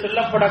மன்ஷர் என்று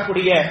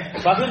சொல்லப்படக்கூடிய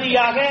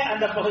பகுதியாக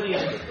அந்த பகுதி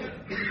இருக்கு.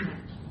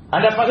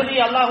 அந்த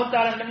பகுதியை அல்லாஹ்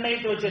தஆலா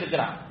நிர்ணயித்து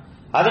வச்சிருக்கிறான்.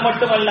 அது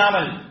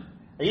மட்டுமல்லாமல்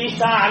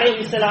ஈசா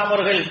அலைஹிஸ்ஸலாம்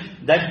அவர்கள்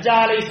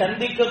தஜ்ஜாலை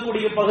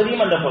சந்திக்கக்கூடிய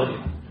பகுதியும் அந்த பகுதி.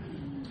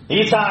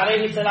 ஈசா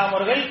அலைஹிஸ்ஸலாம்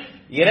அவர்கள்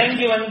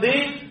இறங்கி வந்து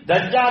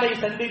தஜ்ஜாலை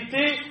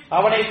சந்தித்து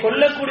அவனை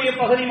கொல்லக்கூடிய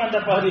பகுதியும் அந்த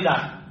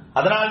பகுதிதான்.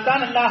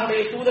 அதனால்தான்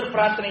அல்லாஹ்வுடைய தூதர்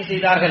பிரார்த்தனை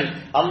செய்தார்கள்,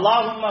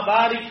 அல்லாஹும்ம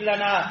பாரிக்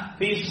லனா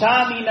ஃபீ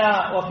ஷாமினா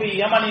வ ஃபீ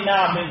யமனினா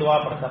என்று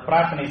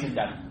பிரார்த்தனை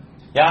செஞ்சாங்க.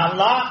 யா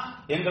அல்லாஹ்,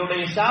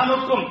 எங்களுடைய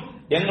ஷாமுக்கும்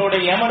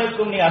எங்களுடைய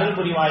யமனுக்கும் நீ அருள்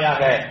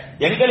புரிவாயாக,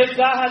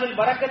 எங்களுக்காக அதில்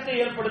பரக்கத்தை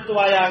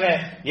ஏற்படுத்துவாயாக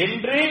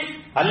என்று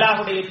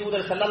அல்லாஹ்வுடைய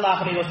தூதர்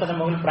ஸல்லல்லாஹு அலைஹி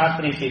வஸல்லம் அவர்கள்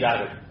பிரார்த்தனை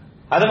செய்தார்கள்.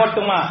 அது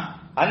மட்டுமா,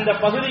 அந்த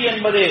பகுதி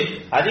என்பது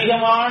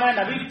அதிகமான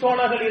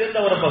நபித்தோழர்கள் இருந்த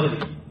ஒரு பகுதி.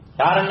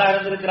 யாரெல்லாம்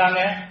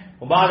இருந்திருக்கிறாங்க?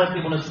 உபாதத்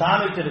இப்னு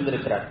சாமித்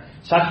இருந்திருக்கிறார்,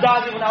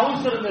 ஷத்தாத் இப்னு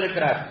அவுஸ்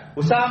இருந்திருக்கிறார்,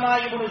 உசாமா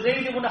இப்னு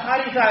ஸைத் இப்னு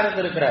ஹாரிஸா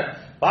இருந்திருக்கிறார்,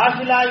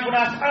 பாசிலா இப்னு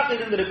அஸ்ஹாக்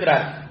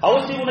இருந்திருக்கிறார்,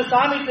 அவுஸ் இப்னு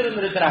சாமித்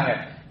இருந்திருக்கிறாங்க.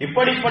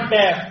 இப்படிப்பட்ட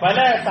பல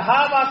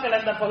சஹாபாக்கள்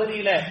அந்த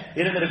பகுதியில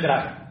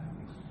இருந்திருக்கிறாங்க.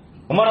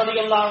 உமர்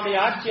ரலியல்லாஹு அன்ஹுடைய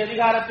ஆட்சி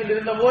அதிகாரத்தில்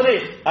இருந்தபோது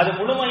அது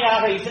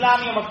முழுமையாக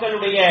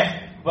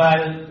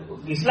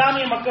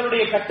இஸ்லாமிய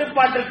மக்களுடைய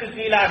கட்டுப்பாட்டிற்கு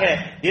கீழாக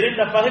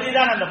இருந்த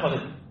பகுதிதான் அந்த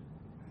பகுதி.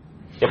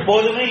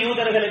 எப்போதுமே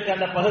யூதர்களுக்கு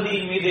அந்த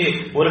பகுதியின் மீது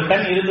ஒரு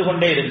கண் இருந்து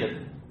கொண்டே இருந்தது.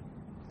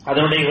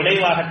 அதனுடைய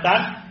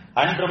விளைவாகத்தான்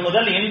அன்று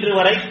முதல் இன்று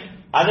வரை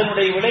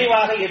அதனுடைய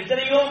விளைவாக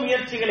எத்தனையோ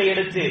முயற்சிகளை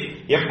எடுத்து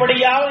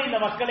எப்படியாவது இந்த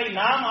மக்களை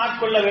நாம்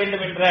ஆட்கொள்ள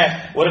வேண்டும் என்ற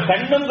ஒரு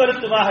கண்ணும்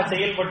கருத்துமாக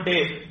செயல்பட்டு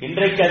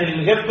இன்றைக்கு அதில்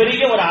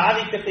மிகப்பெரிய ஒரு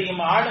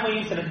ஆதிக்கத்தையும்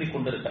ஆளுமையும் செலுத்திக்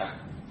கொண்டிருக்கிறார்.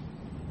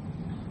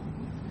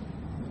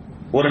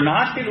 ஒரு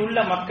நாட்டில்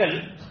உள்ள மக்கள்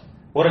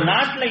ஒரு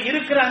நாட்டில்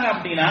இருக்கிறாங்க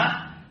அப்படின்னா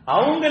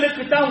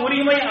அவங்களுக்கு தான்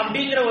உரிமை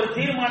அப்படிங்கிற ஒரு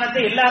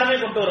தீர்மானத்தை எல்லாருமே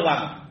கொண்டு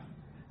வருவாங்க.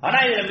 ஆனா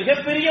இதுல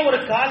மிகப்பெரிய ஒரு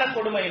கால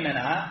கொடுமை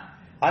என்னன்னா,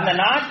 அந்த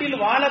நாட்டில்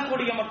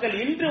வாழக்கூடிய மக்கள்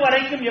இன்று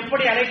வரைக்கும்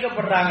எப்படி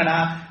அழைக்கப்படுறாங்கன்னா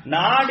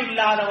நாடு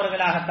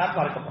இல்லாதவர்களாகத்தான்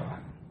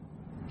பார்க்கப்படுறாங்க,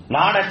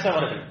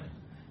 நாடற்றவர்கள்.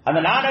 அந்த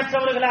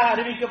நாடற்றவர்களாக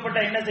அறிவிக்கப்பட்ட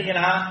என்ன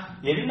செய்யலாம்,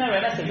 என்ன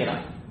வேணா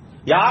செய்யலாம்.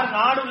 யார்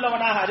நாடு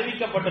உள்ளவனாக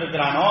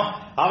அறிவிக்கப்பட்டிருக்கிறானோ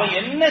அவன்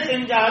என்ன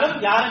செஞ்சாலும்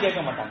யாரும்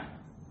கேட்க மாட்டாங்க.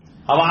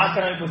 அவன்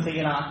ஆக்கிரமிப்பு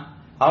செய்யலாம்,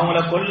 அவங்கள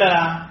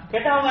கொல்லலாம்.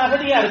 கேட்டா அவங்க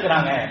அகதியா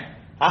இருக்கிறாங்க,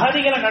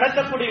 அகதிகளை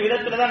நடத்தக்கூடிய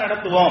விதத்துல தான்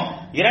நடத்துவோம்,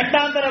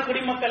 இரண்டாம் தர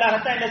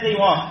குடிமக்களாகத்தான் என்ன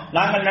செய்வோம்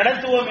நாங்கள்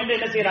நடத்துவோம் என்று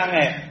என்ன செய்யறாங்க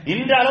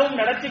இன்றளவும்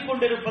நடத்தி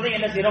கொண்டிருப்பதை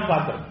என்ன செய்யறோம்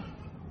பார்க்கிறோம்.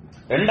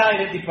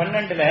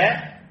 2012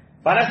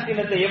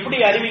 பலஸ்தீனத்தை எப்படி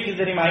அறிவிக்க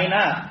தெரியுமா,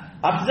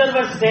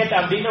 அப்சர்வர் ஸ்டேட்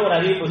அப்படின்னு ஒரு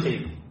அறிவிப்பு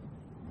செய்யும்.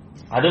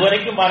 அது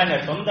வரைக்கும் பாருங்க,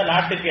 சொந்த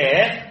நாட்டுக்கு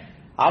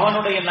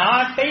அவனுடைய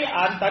நாட்டை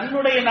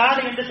தன்னுடைய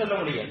நாடு என்று சொல்ல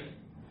முடியாது.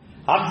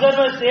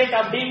 அப்சர்வர் ஸ்டேட்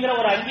அப்படிங்கிற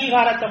ஒரு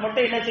அங்கீகாரத்தை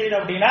மட்டும் என்ன செய்யுது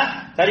அப்படின்னா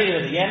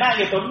தருகிறது. ஏன்னா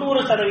இங்க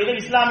 90%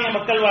 இஸ்லாமிய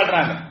மக்கள்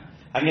வாழ்றாங்க.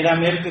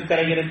 அங்கேதான் மேற்கு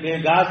கரை இருக்கு,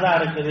 காசா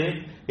இருக்குது.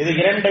 இது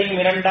இரண்டையும்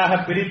இரண்டாக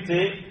பிரித்து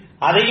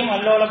அதையும்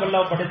அல்லோல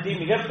பல்லவப்படுத்தி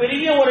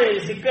மிகப்பெரிய ஒரு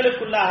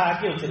சிக்கலுக்குள்ளாக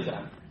ஆக்கி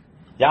வச்சிருக்கிறாங்க.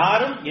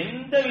 யாரும்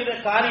எந்தவித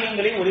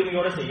காரியங்களையும்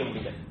உரிமையோடு செய்ய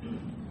முடியல.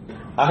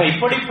 ஆக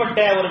இப்படிப்பட்ட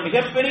ஒரு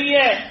மிகப்பெரிய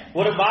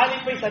ஒரு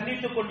பாதிப்பை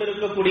சந்தித்துக்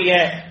கொண்டிருக்கக்கூடிய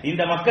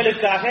இந்த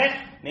மக்களுக்காக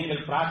நீங்கள்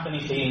பிரார்த்தனை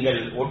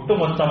செய்யுங்கள்.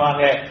 ஒட்டுமொத்தமாக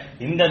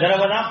இந்த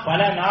தடவை தான் பல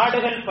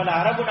நாடுகள், பல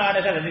அரபு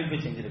நாடுகள் அறிவிப்பு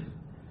செஞ்சிருக்கு.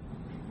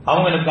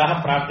 அவங்களுக்காக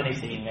பிரார்த்தனை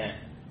செய்யுங்க.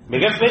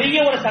 மிகப்பெரிய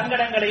ஒரு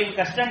சங்கடங்களையும்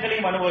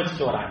கஷ்டங்களையும்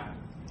அனுபவிச்சுட்டு வராங்க.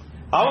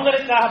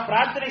 அவங்களுக்காக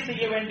பிரார்த்தனை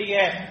செய்ய வேண்டிய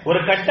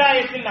ஒரு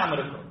கட்டாயத்தில் நாம்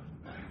இருக்கிறோம்.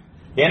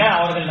 ஏன்னா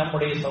அவர்கள்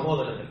நம்முடைய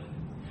சகோதரர்கள்.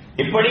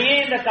 இப்படியே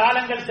இந்த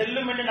காலங்கள்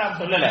செல்லும் என்று நாம்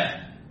சொல்லல,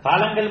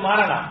 காலங்கள்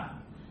மாறலாம்.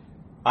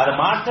 அது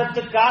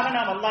மாற்றத்துக்காக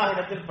நாம்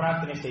அல்லாஹ்விடத்தில்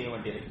பிரார்த்தனை செய்ய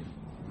வேண்டியிருக்கு.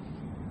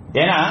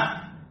 ஏன்னா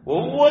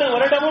ஒவ்வொரு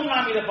வருடமும்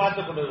நாம் இதை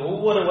பார்த்துக் கொண்டு,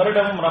 ஒவ்வொரு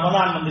வருடமும்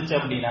ரமதான் வந்துச்சு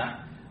அப்படின்னா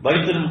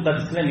பைத்துல்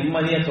முகத்தஸ்ல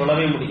நிம்மதியா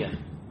தொழவே முடியாது.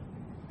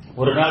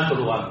 ஒரு நாள்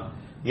தொழுவாங்க,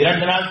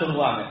 2 நாள்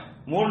தொழுவாங்க,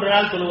 3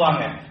 நாள்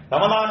தொழுவாங்க.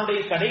 ரமதானுடைய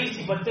கடைசி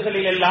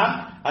 10களில் எல்லாம்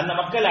அந்த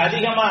மக்கள்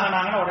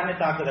அதிகமாக உடனே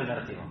தாக்குதல்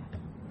நடத்திடுவாங்க.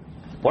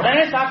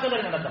 உடனே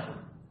தாக்குதல் நடத்தப்படும்.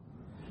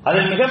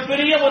 அதில்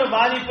மிகப்பெரிய ஒரு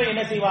பாதிப்பை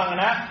என்ன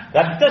செய்வாங்கன்னா,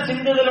 ரத்த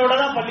சிந்துதலோட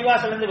தான்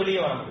பள்ளிவாசல் இருந்து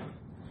வெளியே வர முடியும்.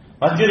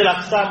 மஸ்ஜிதுல்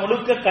அக்ஸா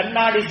முழுக்க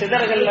கண்ணாடி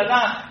சிதறல்ல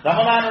தான்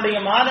ரமலானுடைய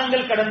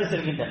மாதங்கள் கடந்து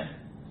செல்கின்றன.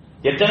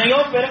 எத்தனையோ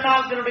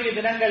பெருநாட்களுடைய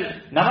தினங்கள்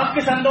நமக்கு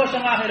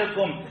சந்தோஷமாக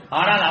இருக்கும்,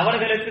 ஆனால்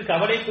அவர்களுக்கு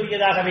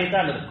கவலைக்குரியதாகவே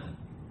தான் இருக்கும்.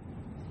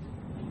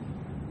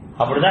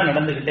 அப்படிதான்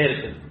நடந்துகிட்டே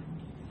இருக்கு.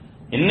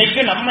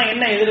 இன்னைக்கு நம்ம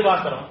என்ன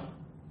எதிர்பார்க்கிறோம்?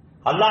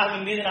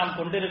 அல்லாஹ்வின் மீது நாம்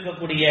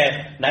கொண்டிருக்கக்கூடிய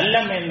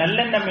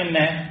நல்லெண்ணம் என்ன?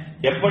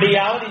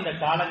 எப்படியாவது இந்த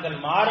காலங்கள்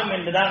மாறும்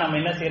என்றுதான் நம்ம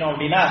என்ன செய்யறோம்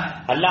அப்படின்னா,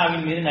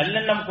 அல்லாஹ்வின் மீது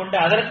நல்லெண்ணம் கொண்டு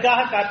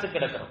அதற்காக காத்து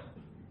கிடக்கிறோம்.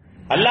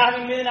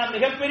 அல்லாஹ்வின் மீது நாம்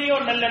மிகப்பெரிய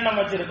ஒரு நல்லெண்ணம்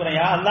வச்சிருக்கிறோம்.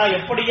 அல்லாஹ்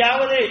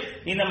எப்படியாவது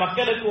இந்த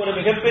மக்களுக்கு ஒரு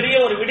மிகப்பெரிய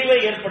ஒரு விடிவை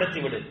ஏற்படுத்தி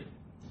விடு.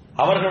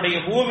 அவர்களுடைய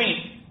பூமி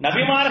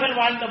நபிமார்கள்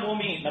வாழ்ந்த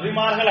பூமி,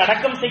 நபிமார்கள்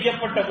அடக்கம்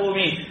செய்யப்பட்ட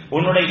பூமி,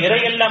 உன்னுடைய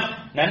இறையெல்லாம்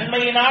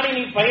நன்மையினாடி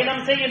நீ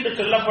பயணம் செய் என்று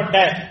சொல்லப்பட்ட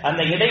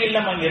அந்த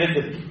இடையில்லம் அங்கு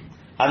இருக்குது.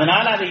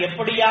 அதனால் அதை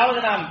எப்படியாவது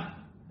நாம்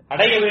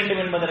அடைய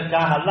வேண்டும்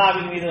என்பதற்காக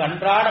அல்லாஹ்வின் மீது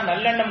அன்றாட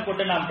நல்லெண்ணம்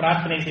கொண்டு நாம்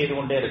பிரார்த்தனை செய்து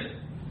கொண்டே இருக்கு.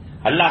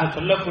 அல்லாஹ்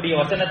சொல்லக்கூடிய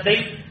வசனத்தை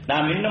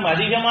நாம் இன்னும்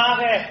அதிகமாக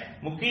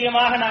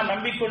முக்கியமாக நாம்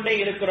நம்பிக்கொண்டே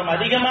இருக்கிறோம்.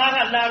 அதிகமாக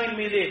அல்லாஹ்வின்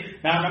மீது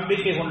நாம்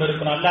நம்பிக்கை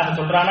கொண்டிருக்கிறோம். அல்லாஹ்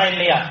சொல்றானா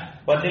இல்லையா?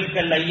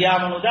 வதில்கல்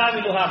அய்யாமு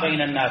நுதாவிலுஹா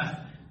பைனன் நாஸ்,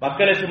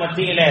 மக்களுக்கு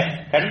மத்தியில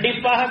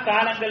கண்டிப்பாக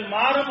காலங்கள்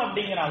மாறும்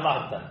அப்படிங்கிற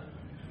அல்லாஹ் தான்.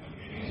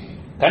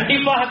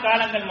 கண்டிப்பாக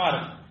காலங்கள்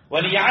மாறும்.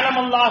 வலியஅலம்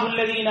அல்லாஹு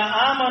அல்லதீன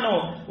ஆமனு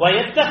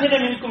வயத்தஹித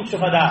மின்கும்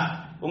ஷுஹதா,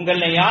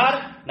 உங்களை யார்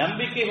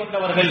நம்பிக்கை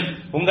கொண்டவர்கள்,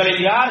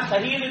 உங்களில் யார்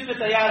ஷஹீதுக்கு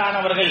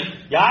தயாரானவர்கள்,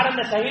 யார்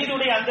அந்த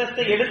ஷஹீதுடைய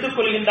அந்தஸ்தை எடுத்துக்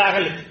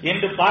கொள்கின்றார்கள்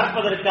என்று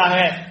பார்ப்பதற்காக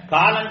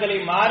காலங்களை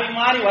மாறி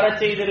மாறி வர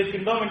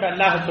செய்திருக்கின்றோம் என்று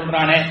அல்லாஹ்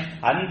சொல்றானே,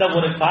 அந்த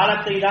ஒரு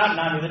காலத்தை தான்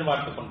நாம்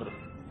எதிர்பார்த்துக் கொண்டிருக்கிறோம்.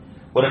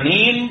 ஒரு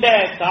நீண்ட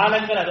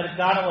காலங்கள்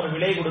அதற்கான ஒரு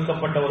விலை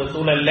கொடுக்கப்பட்ட ஒரு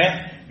சூழல்ல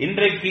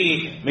இன்றைக்கு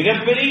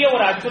மிகப்பெரிய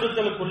ஒரு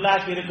அச்சுறுத்தலுக்கு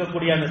உள்ளாக்கி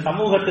இருக்கக்கூடிய அந்த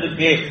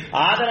சமூகத்திற்கு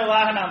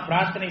ஆதரவாக நாம்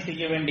பிரார்த்தனை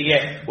செய்ய வேண்டிய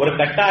ஒரு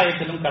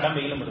கட்டாயத்திலும்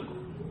கடமையிலும் இருக்கும்.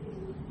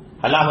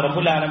 அல்லாஹ்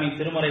ரப்பல் ஆலமீன்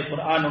திருமறை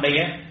குர்ஆனுடைய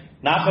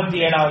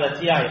 47வது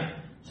அத்தியாயம்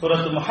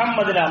சூரத்து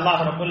முஹம்மதுல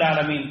அல்லாஹ் ரப்பல்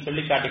ஆலமீன்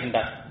சொல்லி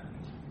காட்டுகின்றார்.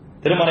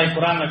 திருமறை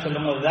குர்ஆன்ல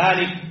சொல்லும்போது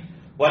ذلك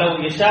ولو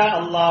يشاء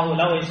الله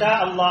لو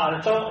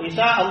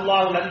يشاء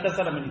الله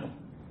لانتصر منهم,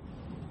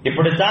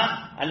 இப்படித்தான்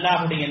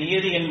அல்லாஹ்வுடைய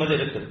நியதி என்பது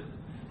இருக்குது.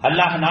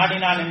 அல்லாஹ்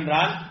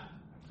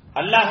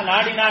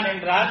நாடினான்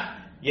என்றால்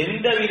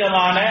எந்த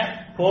விதமான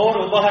போர்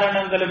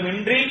உபகரணங்களும்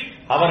இன்றி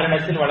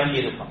அவரிடத்தில்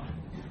வழங்கி இருப்பான்.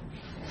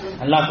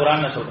 அல்லாஹ்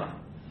குர்ஆன்ல சொல்றான்.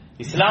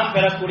 இஸ்லாம்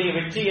பெறக்கூடிய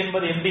வெற்றி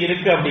என்பது எப்படி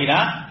இருக்கு அப்படின்னா,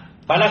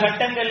 பல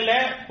கட்டங்கள்ல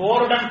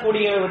போருடன்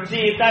கூடிய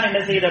வெற்றியைத்தான் என்ன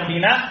செய்யுது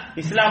அப்படின்னா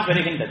இஸ்லாம்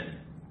பெறுகின்றது.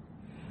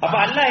 அப்ப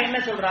அல்லாஹ் என்ன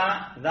சொல்றான்?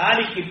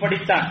 ذلك,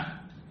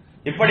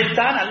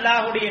 இப்படித்தான்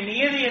அல்லாஹ்வுடைய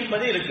நியதி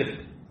என்பது இருக்குது.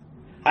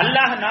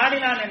 அல்லாஹ்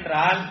நாடினான்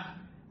என்றால்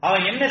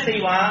அவன் என்ன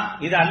செய்வான்?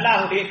 இது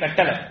அல்லாஹ்வுடைய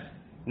கட்டளை.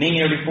 நீங்க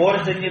இப்படி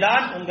போர்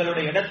செஞ்சுதான்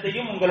உங்களுடைய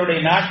இடத்தையும் உங்களுடைய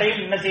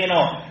நாட்டையும் என்ன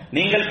செய்யணும்,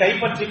 நீங்கள்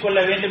கைப்பற்றிக் கொள்ள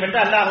வேண்டும் என்று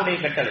அல்லாஹ்வுடைய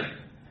கட்டளை.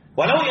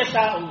 வலவ்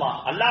யஷா அல்லாஹ்,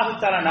 அல்லாஹ்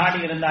தஆலா நாடி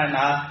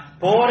இருந்தான்னா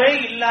போரே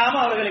இல்லாம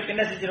அவர்களுக்கு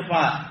என்ன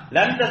செஞ்சிருப்பான்?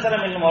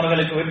 லந்தசரம் என்னும்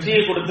அவர்களுக்கு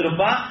வெற்றியை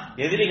கொடுத்திருப்பான்,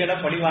 எதிரிகளை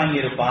பழி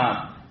வாங்கி இருப்பான்.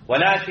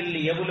 வலாக்கில்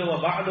யபுலுவ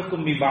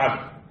பஅதுக்கும் பிபஅத்,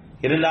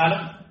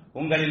 இருந்தாலும்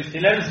உங்களில்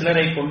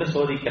சிலரை கொண்டு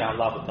சோதிக்கிறான்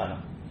அல்லாஹ் தஆலா.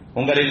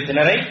 உங்களில்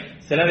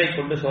சிலரை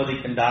கொண்டு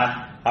சோதிக்கின்றான்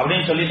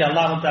அப்படின்னு சொல்லிட்டு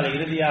அல்லாஹ் தஆலா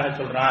இறுதியாக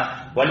சொல்றான்,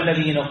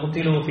 வல்லதீன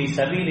குத்திலு ஃபீ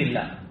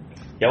சபீலில்லாஹ்,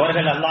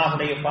 எவர்கள்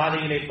அல்லாஹ்வுடைய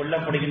பாதையிலே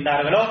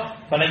கொல்லப்படுகின்றார்களோ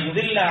பல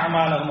யுதில்ல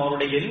அமாலஹும்,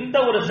 அவருடைய எந்த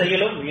ஒரு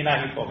செயலும்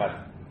வீணாகி போகாது.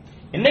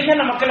 இன்னைக்கு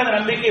அந்த மக்கள் அந்த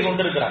நம்பிக்கை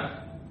கொண்டிருக்கிறாங்க.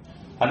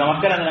 அந்த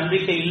மக்கள் அந்த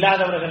நம்பிக்கை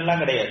இல்லாதவர்கள்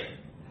எல்லாம் கிடையாது.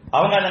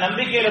 அவங்க அந்த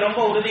நம்பிக்கையில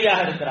ரொம்ப உறுதியாக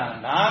இருக்கிறாங்க.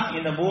 நாம்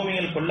இந்த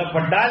பூமியில்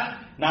கொல்லப்பட்டால்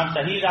நாம்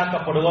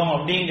ஷஹீதாக்கப்படுவோம்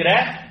அப்படிங்கிற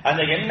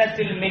அந்த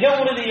எண்ணத்தில் மிக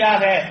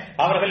உறுதியாக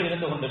அவர்கள்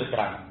இருந்து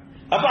கொண்டிருக்கிறாங்க.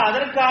 அப்ப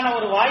அதற்கான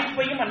ஒரு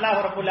வாய்ப்பையும் அல்லாஹ்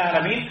ரப்பல்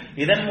ஆலமீன்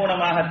இதன்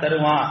மூலமாக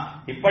தருவான்.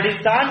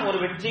 இப்படித்தான் ஒரு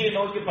வெற்றியை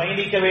நோக்கி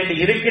பயணிக்க வேண்டி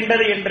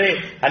இருக்கின்றது என்று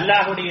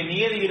அல்லாஹ்வுடைய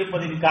நியதி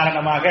இருப்பதின்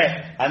காரணமாக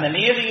அந்த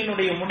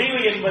நியதியினுடைய முடிவு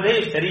என்பது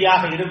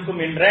சரியாக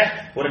இருக்கும் என்ற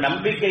ஒரு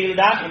நம்பிக்கையில்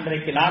தான்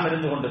இன்றைக்கு நாம்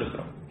இருந்து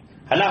கொண்டிருக்கிறோம்.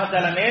 அல்லாஹ்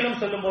தஆலா மேலும்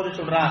சொல்லும் போது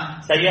சொல்றான்,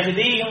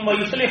 சயஹ்தீஹும் வ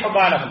யுஸ்லிஹு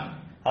பாலஹும்,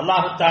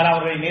 அல்லாஹ் தஆலா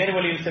அவர்களை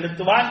நேர்வழியில்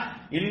செலுத்துவான்,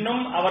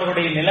 இன்னும்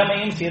அவர்களுடைய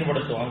நிலைமையும்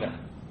சீர்படுத்துவாங்க.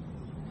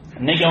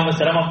 இன்னைக்கு அவங்க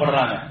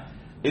சிரமப்படுறாங்க.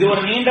 இது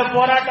ஒரு நீண்ட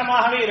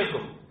போராட்டமாகவே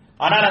இருக்கும்.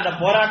 ஆனால் அந்த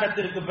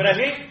போராட்டத்திற்கு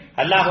பிறகு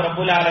அல்லாஹ்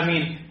ரப்பல்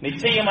ஆலமீன்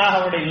நிச்சயமாக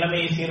அவருடைய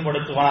நிலைமையை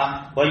சீர்படுத்துவான்.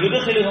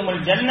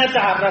 வயுதுகிலுஹுல் ஜன்னத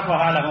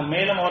அரஃபஹா லஹும்,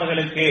 மேலும்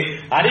அவர்களுக்கு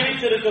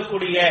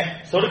அறிவித்திருக்கக்கூடிய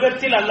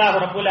சொர்க்கத்தில் அல்லாஹ்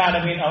ரப்பல்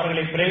ஆலமீன்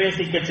அவர்களை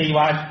பிரவேசிக்க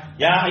செய்வான்.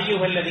 யா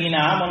அய்யுஹல்லதீன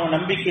ஆமனு,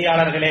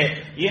 நம்பிக்கையாளர்களே,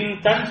 இன்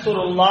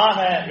தன்சுருல்லாஹ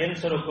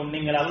யன்சுருக்கும்,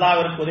 நீங்கள்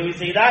அல்லாஹ்விற்கு உதவி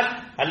செய்தால்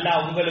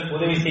அல்லாஹ் உங்களுக்கு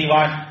உதவி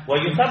செய்வான்.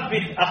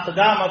 வயுஸப்பித்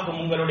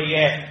அக்தாமக்கும், உங்களுடைய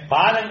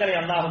பாதங்களை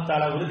அல்லாஹ்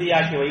தஆலா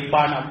உறுதியாக்கி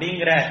வைப்பான்.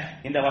 அப்படிங்கிற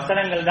இந்த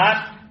வசனங்கள் தான்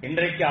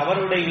இன்றைக்கு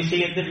அவருடைய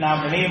விஷயத்தில்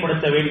நாம்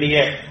நினைவுபடுத்த வேண்டிய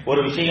ஒரு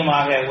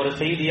விஷயமாக, ஒரு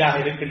செய்தியாக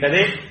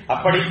இருக்கின்றது.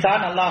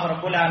 அப்படித்தான் அல்லாஹ்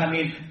ரப்பல்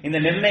ஆலமீன் இந்த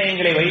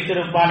நிர்ணயங்களை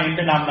வைத்திருப்பான்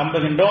என்று நாம்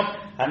நம்புகின்றோம்.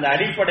 அந்த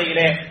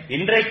அடிப்படையிலே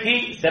இன்றைக்கு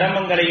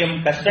சிரமங்களையும்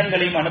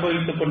கஷ்டங்களையும்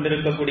அனுபவித்துக்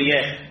கொண்டிருக்கக்கூடிய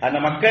அந்த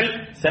மக்கள்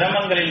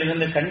சிரமங்களில்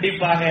இருந்து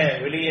கண்டிப்பாக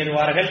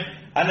வெளியேறுவார்கள்.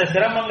 அந்த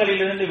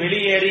சிரமங்களிலிருந்து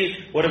வெளியேறி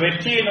ஒரு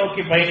வெற்றியை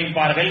நோக்கி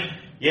பயணிப்பார்கள்.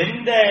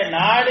 எந்த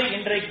நாடு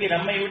இன்றைக்கு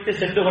நம்மை விட்டு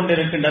சென்று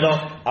கொண்டிருக்கின்றதோ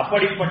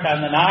அப்படிப்பட்ட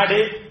அந்த நாடு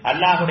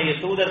அல்லாஹ்வுடைய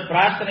தூதர்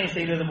பிரார்த்தனை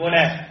செய்தது போல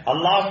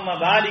அல்லாஹும்ம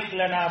பாரிக்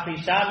லனா ஃபி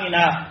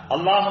ஷாமினா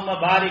அல்லாஹும்ம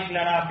பாரிக்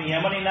லனா ஃபி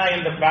யமனினா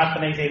என்று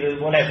பிரார்த்தனை செய்தது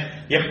போல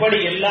எப்படி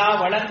எல்லா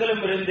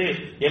வளங்களும் இருந்து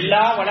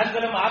எல்லா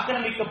வளங்களும்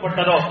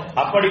ஆக்கிரமிக்கப்பட்டதோ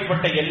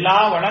அப்படிப்பட்ட எல்லா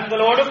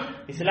வளங்களோடும்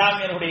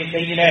இஸ்லாமியர்களுடைய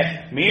கையில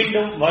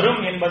மீண்டும்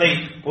வரும் என்பதை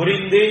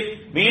புரிந்து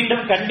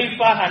மீண்டும்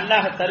கண்டிப்பாக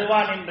அல்லாஹ்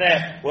தருவான் என்ற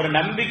ஒரு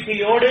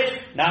நம்பிக்கையோடு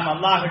நாம்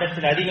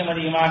அல்லாஹ்விடத்தில்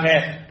அதிகமாக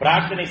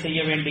பிரார்த்தனை செய்ய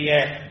வேண்டிய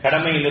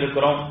கடமையில்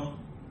இருக்கிறோம்.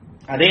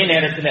 அதே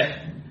நேரத்தில்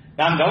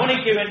நாம்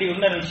கவனிக்க வேண்டிய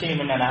இன்னொரு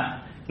விஷயம் என்னன்னா,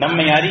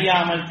 நம்மை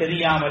அறியாமல்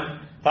தெரியாமல்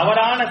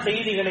தவறான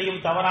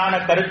செய்திகளையும் தவறான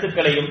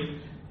கருத்துக்களையும்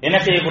என்ன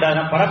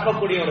செய்யக்கூடாது,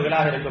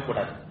 பரப்பக்கூடியவர்களாக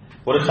இருக்கக்கூடாது.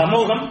 ஒரு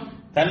சமூகம்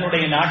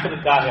தன்னுடைய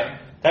நாட்டிற்காக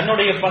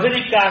தன்னுடைய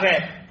பகுதிக்காக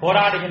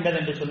போராடுகின்றது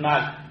என்று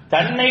சொன்னால்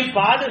தன்னை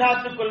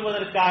பாதுகாத்துக்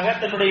கொள்வதற்காக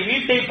தன்னுடைய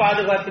வீட்டை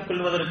பாதுகாத்துக்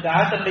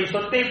கொள்வதற்காக தன்னுடைய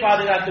சொத்தை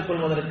பாதுகாத்துக்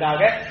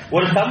கொள்வதற்காக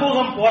ஒரு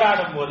சமூகம்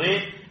போராடும் போது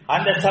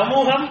அந்த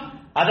சமூகம்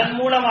அதன்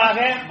மூலமாக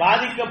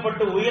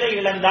பாதிக்கப்பட்டு உயிரை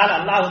இழந்தால்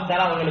அல்லாஹ்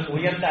தஆலா அவர்களுக்கு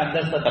உயர்ந்த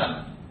அந்தஸ்து தரும்.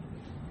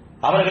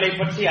 அவர்களை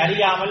பற்றி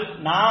அறியாமல்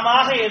நாம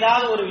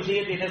ஏதாவது ஒரு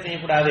விஷயத்தை என்ன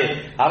செய்யக்கூடாது,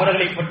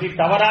 அவர்களை பற்றி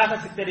தவறாக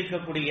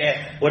சித்தரிக்கக்கூடிய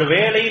ஒரு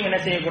வேலையும் என்ன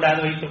செய்யக்கூடாது,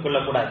 வைத்துக்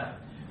கொள்ளக்கூடாது.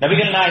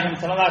 நபிகள் நாயகம்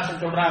ஸல்லல்லாஹு அலைஹி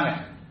வஸல்லம் சொல்றாங்க,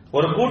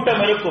 ஒரு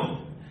கூட்டம் இருக்கும்,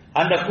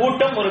 அந்த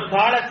கூட்டம் ஒரு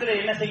காலத்தில்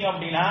என்ன செய்யும்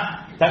அப்படின்னா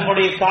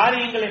தங்களுடைய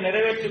காரியங்களை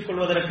நிறைவேற்றிக்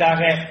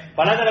கொள்வதற்காக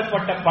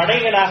பலதரப்பட்ட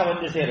படைகளாக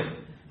வந்து சேரும்.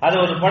 அது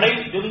ஒரு படை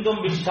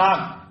ஜுந்தும் பில்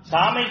ஷாம்,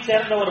 ஷாமை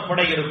சேர்ந்த ஒரு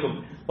படை இருக்கும்.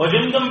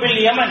 ஜுந்தும் பில்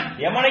யமன்,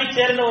 யமனை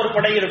சேர்ந்த ஒரு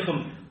படை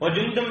இருக்கும்.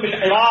 ஜுந்தும் பில்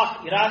இராக்,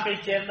 ஈராக்கை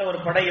சேர்ந்த ஒரு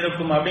படை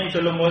இருக்கும் அப்படின்னு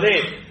சொல்லும் போது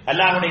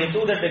அல்லாஹ்வுடைய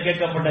தூதர்கிட்ட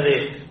கேட்கப்பட்டது,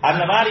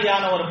 அந்த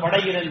மாதிரியான ஒரு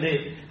படை இருந்து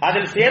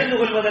அதில் சேர்ந்து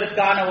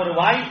கொள்வதற்கான ஒரு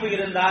வாய்ப்பு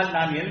இருந்தால்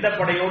நான் எந்த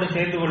படையோடு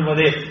சேர்ந்து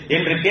கொள்வது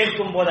என்று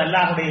கேட்கும் போது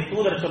அல்லாஹ்வுடைய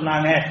தூதர்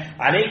சொன்னாங்க,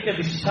 அலைக்க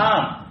பில்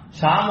ஷாம்,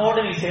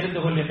 ஷாமோடு நீ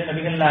சேர்ந்து கொள் என்று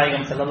நபிகள்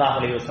நாயகம் ஸல்லல்லாஹு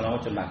அலைஹி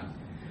வஸல்லம் சொன்னாங்க.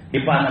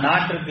 இப்ப அந்த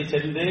நாட்டிற்கு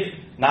சென்று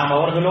நாம்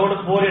அவர்களோடு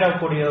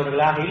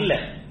போரிடக்கூடியவர்களாக இல்லை,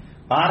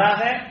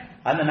 மாறாக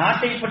அந்த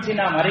நாட்டை பற்றி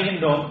நாம்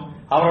அறிகின்றோம்,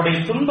 அவருடைய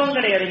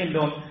துன்பங்களை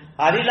அறிகின்றோம்,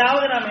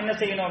 அதிலாவது நாம் என்ன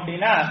செய்யணும்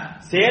அப்படின்னா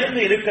சேர்ந்து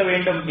இருக்க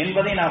வேண்டும்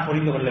என்பதை நாம்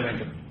புரிந்து கொள்ள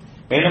வேண்டும்.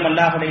 மேலும்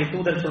அல்லாஹ்வுடைய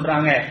தூதர்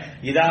சொல்றாங்க,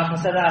 இதா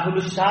ஃபஸத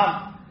அஹ்லு ஷாம்,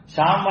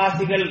 ஷாம்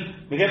வாசிகள்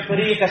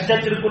மிகப்பெரிய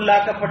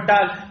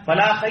கஷ்டத்திற்குள்ளாக்கப்பட்டால்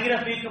ஃபலா கைர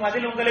ஃபீக்கும்,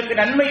 அதில்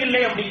உங்களுக்கு நன்மை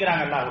இல்லை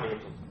அப்படிங்கிறாங்க அல்லாஹ்வுடைய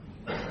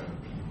தூதர்.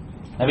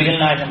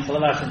 நபிகள் நாயகம்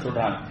ஸல்லல்லாஹு அலைஹி வஸல்லம்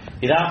சொல்றாங்க,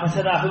 இதா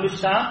ஃபஸத அஹ்லு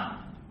ஷாம்,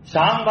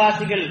 ஷாம்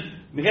வாசிகள்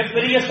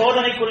மிகப்பெரிய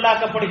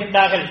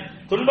சோதனைக்குள்ளாக்கப்படுகின்றார்கள்,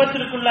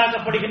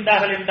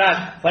 துன்பத்திற்குள்ளாக்கப்படுகின்றார்கள் என்றால்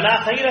ஃபலா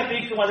கைர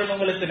ஃபீக்கும், அதில்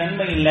உங்களுக்கு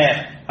நன்மை இல்லை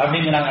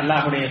அப்படிங்கிறாங்க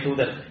அல்லாஹ்வுடைய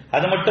தூதர்.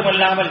 அது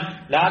மட்டுமல்லாமல்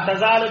லா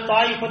தஸாலு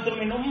தாயிஃபத்தும்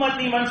மின்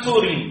உம்மத்தி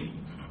மன்சூரின்,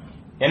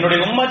 என்னுடைய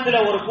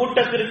உம்மத்தில ஒரு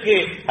கூட்டத்திற்கு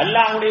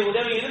அல்லாஹ்வுடைய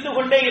உதவி இருந்து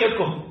கொண்டே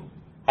இருக்கும்,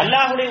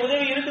 அல்லாஹ்வுடைய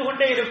உதவி இருந்து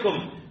கொண்டே இருக்கும்,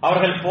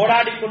 அவர்கள்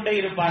போராடிக் கொண்டே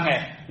இருப்பாங்க.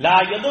 லா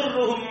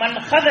யதுர்ருஹும் மன்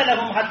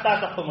ஹதலஹும் ஹத்தா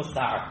தக்முஸ்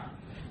ஸாஅ,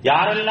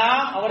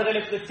 யாரெல்லாம்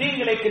அவர்களுக்கு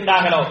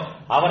தீங்கிழைக்கின்றார்களோ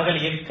அவர்கள்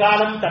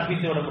எக்காலம்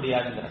தப்பித்து விட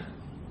முடியாதுங்கிறார்.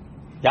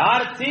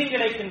 யார்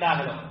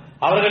தீங்கிழைக்கின்றார்களோ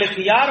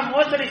அவர்களுக்கு யார்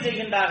மோசடி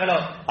செய்கின்றார்களோ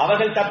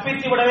அவர்கள்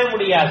தப்பித்து விடவே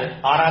முடியாது.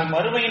 ஆனால்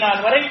மறுமை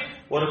நாள் வரை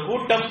ஒரு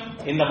கூட்டம்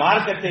இந்த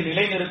மார்க்கத்தை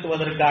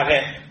நிலைநிறுத்துவதற்காக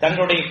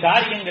தங்களுடைய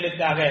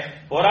காரியங்களுக்காக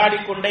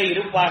போராடிக்கொண்டே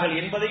இருப்பார்கள்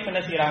என்பதையும்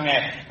என்ன செய்யறாங்க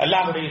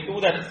அல்லாஹ்வுடைய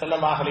தூதர்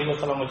ஸல்லல்லாஹு அலைஹி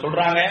வஸல்லம்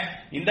சொல்றாங்க.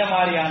 இந்த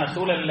மாதிரியான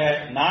சூழல்ல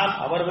நாம்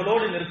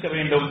அவர்களோடு நிற்க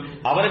வேண்டும்,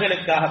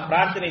 அவர்களுக்காக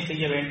பிரார்த்தனை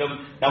செய்ய வேண்டும்.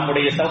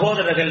 நம்முடைய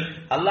சகோதரர்கள்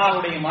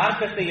அல்லாஹ்வுடைய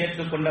மார்க்கத்தை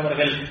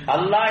ஏற்றுக்கொண்டவர்கள்,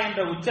 அல்லாஹ்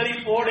என்ற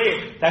உச்சரிப்போடு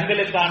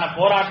தங்களுக்கான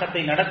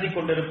போராட்டத்தை நடத்தி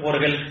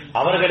கொண்டிருப்பவர்கள்,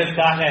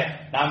 அவர்களுக்காக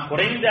நாம்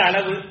குறைந்த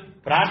அளவு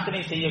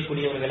பிரார்த்தனை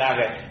செய்யக்கூடியவர்களாக,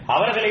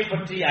 அவர்களை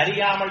பற்றி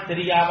அறியாமல்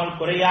தெரியாமல்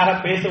குறையாக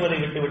பேசுவதை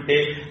விட்டுவிட்டு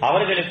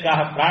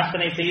அவர்களுக்காக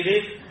பிரார்த்தனை செய்து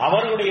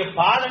அவர்களுடைய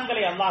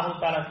பாதங்களை அல்லாஹ்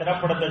தஆலா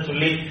சிறப்படுத்த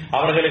சொல்லி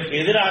அவர்களுக்கு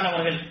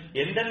எதிரானவர்கள்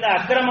எந்தெந்த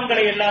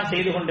அக்கிரமங்களை எல்லாம்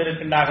செய்து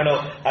கொண்டிருக்கின்றார்களோ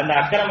அந்த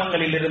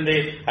அக்கிரமங்களில் இருந்து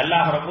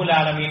அல்லாஹ் ரப்பல்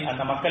ஆலமீன்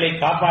அந்த மக்களை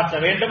காப்பாற்ற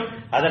வேண்டும்.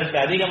 அதற்கு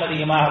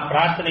அதிகமாக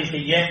பிரார்த்தனை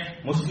செய்ய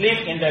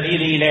முஸ்லிம் என்ற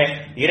ரீதியில,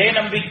 இறை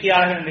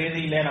நம்பிக்கையாளர் என்ற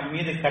ரீதியில நம்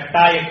மீது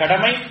கட்டாய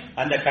கடமை.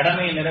 அந்த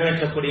கடமையை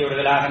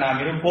நிறைவேற்றக்கூடியவர்களாக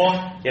நாம் இருப்போம்.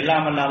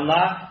 எல்லாம்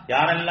அல்லாஹ்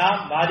யாரெல்லாம்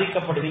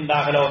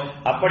பாதிக்கப்படுகின்றார்களோ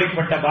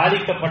அப்படிப்பட்ட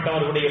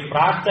பாதிக்கப்பட்டவர்களுடைய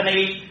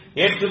பிரார்த்தனையை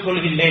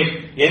ஏற்றுக்கொள்கின்றேன்.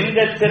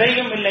 எந்த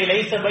திரையும் இல்லை,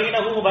 லைஸ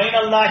பைனஹு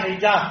பைனல்லாஹி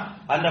ஹிஜாப்,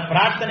 அந்த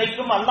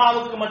பிரார்த்தனைக்கும்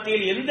அல்லாஹ்வுக்கும்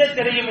மத்தியில் எந்த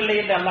திரையும் இல்லை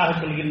என்று அல்லாஹ்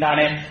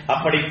சொல்கின்றானே,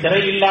 அப்படி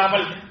திரை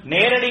இல்லாமல்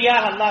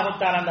நேரடியாக அல்லாஹ்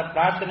தஆலா அந்த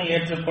பிரார்த்தனை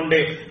ஏற்றுக்கொண்டு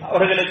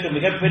அவர்களுக்கு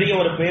மிகப்பெரிய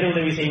ஒரு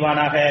பேருதவி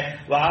செய்வானாக.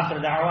 வ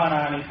ஆகிரு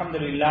தஅவானா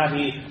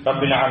அல்ஹம்துலில்லாஹி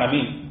ரப்பில்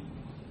ஆலமீன்.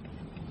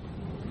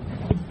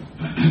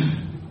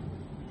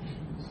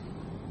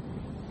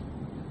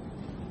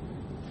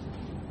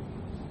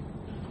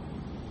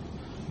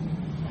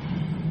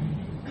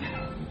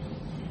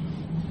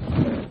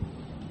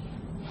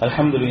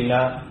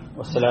 அல்ஹம்துலில்லாஹ்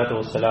வஸ்ஸலாத்து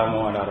வஸ்ஸலாமு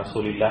அலா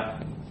ரசூலில்லாஹ்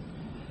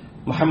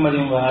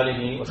முஹம்மதின் வ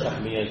ஆலிஹி வ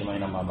ஸஹ்பிஹி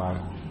அஜ்மஈன். அம்மா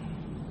பஅத்.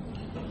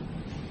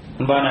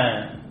 அன்பான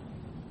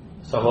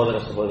சகோதர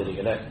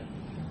சகோதரிகளே,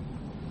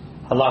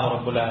 அல்லாஹ்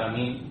ரப்புல்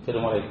ஆலமீன்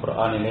திருமறை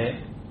குர்ஆனிலே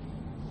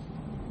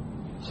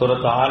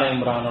சூரத் ஆல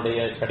இம்ரானுடைய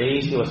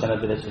கடைசி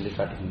வசனத்திலே சொல்லி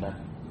காட்டுகின்றார்.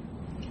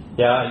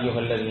 யா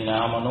அய்யுஹல்லதீன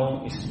ஆமனூ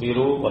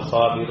இஸ்பிரு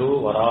வஸாபிரு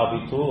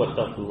வராபிது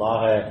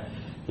வத்தகுல்லாஹ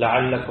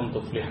லஅல்லக்கும்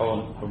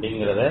துஃப்லிஹூன்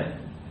அப்படிங்கறத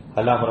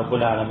அல்லாஹ்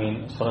ரப்புல் ஆலமீன்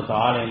சூரத்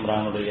ஆல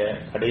இம்ரானுடைய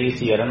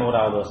கடைசி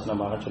 200வது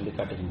வசனமாக சொல்லி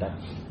காட்டுகின்றார்.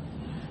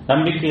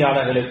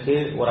 நம்பிக்கையாளர்களுக்கு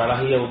ஒரு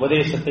அழகிய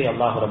உபதேசத்தை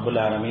அல்லாஹ் ரப்புல்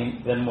ஆலமீன்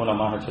இதன்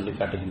மூலமாக சொல்லி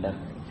காட்டுகின்றார்.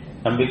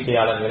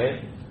 நம்பிக்கையாளர்களே,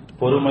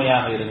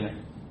 பொறுமையாக இருங்க.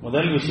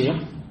 முதல் விஷயம்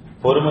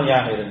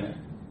பொறுமையாக இருங்க.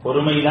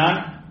 பொறுமைதான்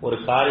ஒரு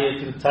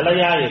காரியத்தில்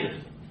தலையாயது.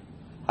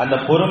 அந்த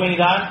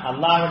பொறுமைதான்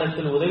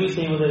அல்லாஹ்விடத்தில் உதவி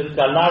செய்வதற்கு,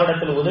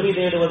 அல்லாஹ்விடத்தில் உதவி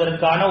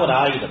தேடுவதற்கான ஒரு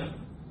ஆயுதம்.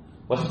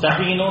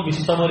 வஸ்தஈனு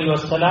பிஸ்ஸப்ரி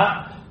வஸ்ஸலா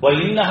வ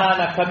இன்னஹா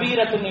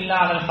லகபீரத்துன் இல்லா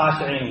அலல்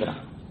காஷிஈன்.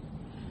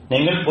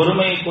 நீங்கள்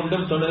பொறுமையை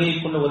கொண்டும் தொழுகையை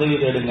கொண்டு உதவி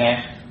தேடுங்க.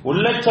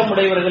 உள்ளச்சம்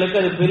உடையவர்களுக்கு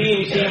அது பெரிய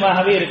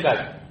விஷயமாகவே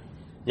இருக்காது.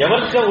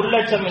 எவருக்கு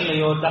உள்ளச்சம்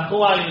இல்லையோ,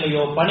 தக்குவா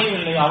இல்லையோ, பணிவு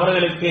இல்லையோ,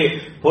 அவர்களுக்கு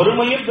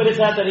பொறுமையும்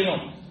பெருசா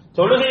தெரியும்,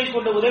 தொழுகையை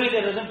கொண்டு உதவி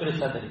தேடுறதும்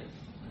பெருசா தெரியும்.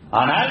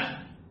 ஆனால்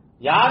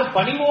யார்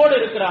பணிவோடு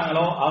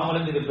இருக்கிறாங்களோ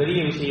அவங்களுக்கு இது பெரிய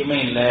விஷயமே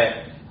இல்லை.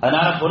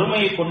 அதனால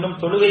பொறுமையை கொண்டும்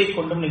தொழுகையை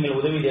கொண்டும் நீங்கள்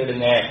உதவி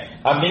தேடுங்க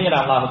அப்படிங்கிற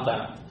அல்லாஹ்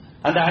தஆலா.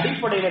 அந்த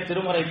அடிப்படையில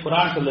திருமறை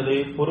குர்ஆன் சொல்லுது,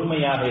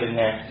 பொறுமையாக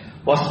இருங்க.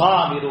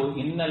 வஸாபிரு,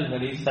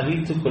 இன்னல்களை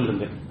சகித்துக்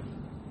கொள்ளுங்கள்.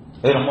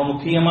 இது ரொம்ப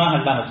முக்கியமாக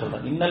அல்லாஹ்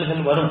சொல்றான்.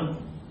 இன்னல்கள் வரும்.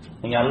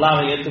 நீங்க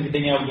அல்லாஹ்வை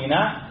ஏற்றுக்கிட்டீங்க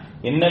அப்படின்னா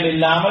இன்னல்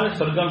இல்லாமல்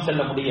சொர்க்கம்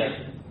செல்ல முடியாது.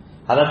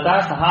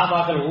 அதைத்தான்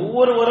சஹாபாக்கள்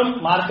ஒவ்வொருவரும்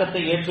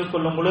மார்க்கத்தை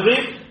ஏற்றுக்கொள்ளும் பொழுது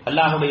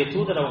அல்லாஹ்வுடைய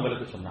தூதர்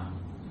அவங்களுக்கு சொன்னாங்க.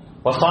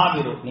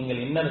 வஸாபிரு,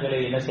 நீங்கள் இன்னல்களை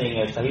என்ன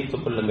செய்யுங்க,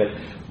 சகித்துக் கொள்ளுங்கள்.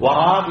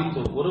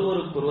 வராபித்து,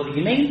 ஒருவருக்கொருவர்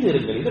இணைந்து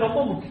இருங்கள். இது ரொம்ப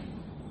முக்கியம்.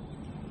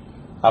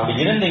 அப்படி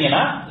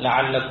இருந்தீங்கன்னா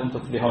லஅல்லக்கும்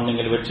துஃப்லிஹூன்,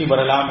 நீங்கள் வெற்றி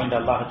பெறலாம் என்று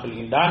அல்லாஹ்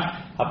சொல்கின்றான்.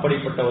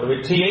 அப்படிப்பட்ட ஒரு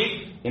வெற்றியை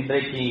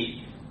இன்றைக்கு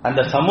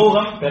அந்த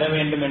சமூகம் பெற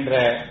வேண்டும் என்ற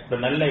ஒரு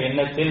நல்ல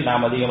எண்ணத்தில்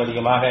நாம்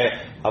அதிகமாக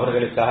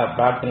அவர்களுக்காக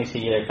பிரார்த்தனை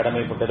செய்ய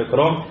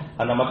கடமைப்பட்டிருக்கிறோம்.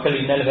 அந்த மக்கள்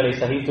இன்னல்களை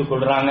சகித்துக்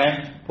கொள்றாங்க,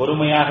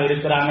 பொறுமையாக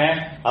இருக்கிறாங்க,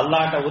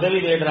 அல்லாஹ்ட்ட உதவி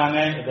தேடுறாங்க.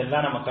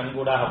 இதெல்லாம் நம்ம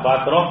கண்கூடாக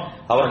பார்க்கிறோம்.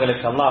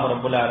 அவர்களுக்கு அல்லாஹ்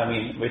ரப்புல்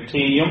ஆலமீன்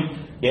வெற்றியையும்,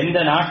 எந்த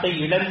நாட்டை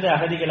இழந்து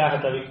அகதிகளாக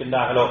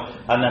தவிக்கின்றார்களோ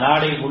அந்த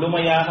நாடை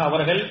முழுமையாக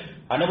அவர்கள்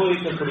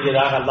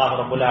அனுபவிக்கக்கூடியதாக அல்லாஹ்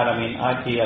ரப்புல் ஆலமீன் ஆக்கி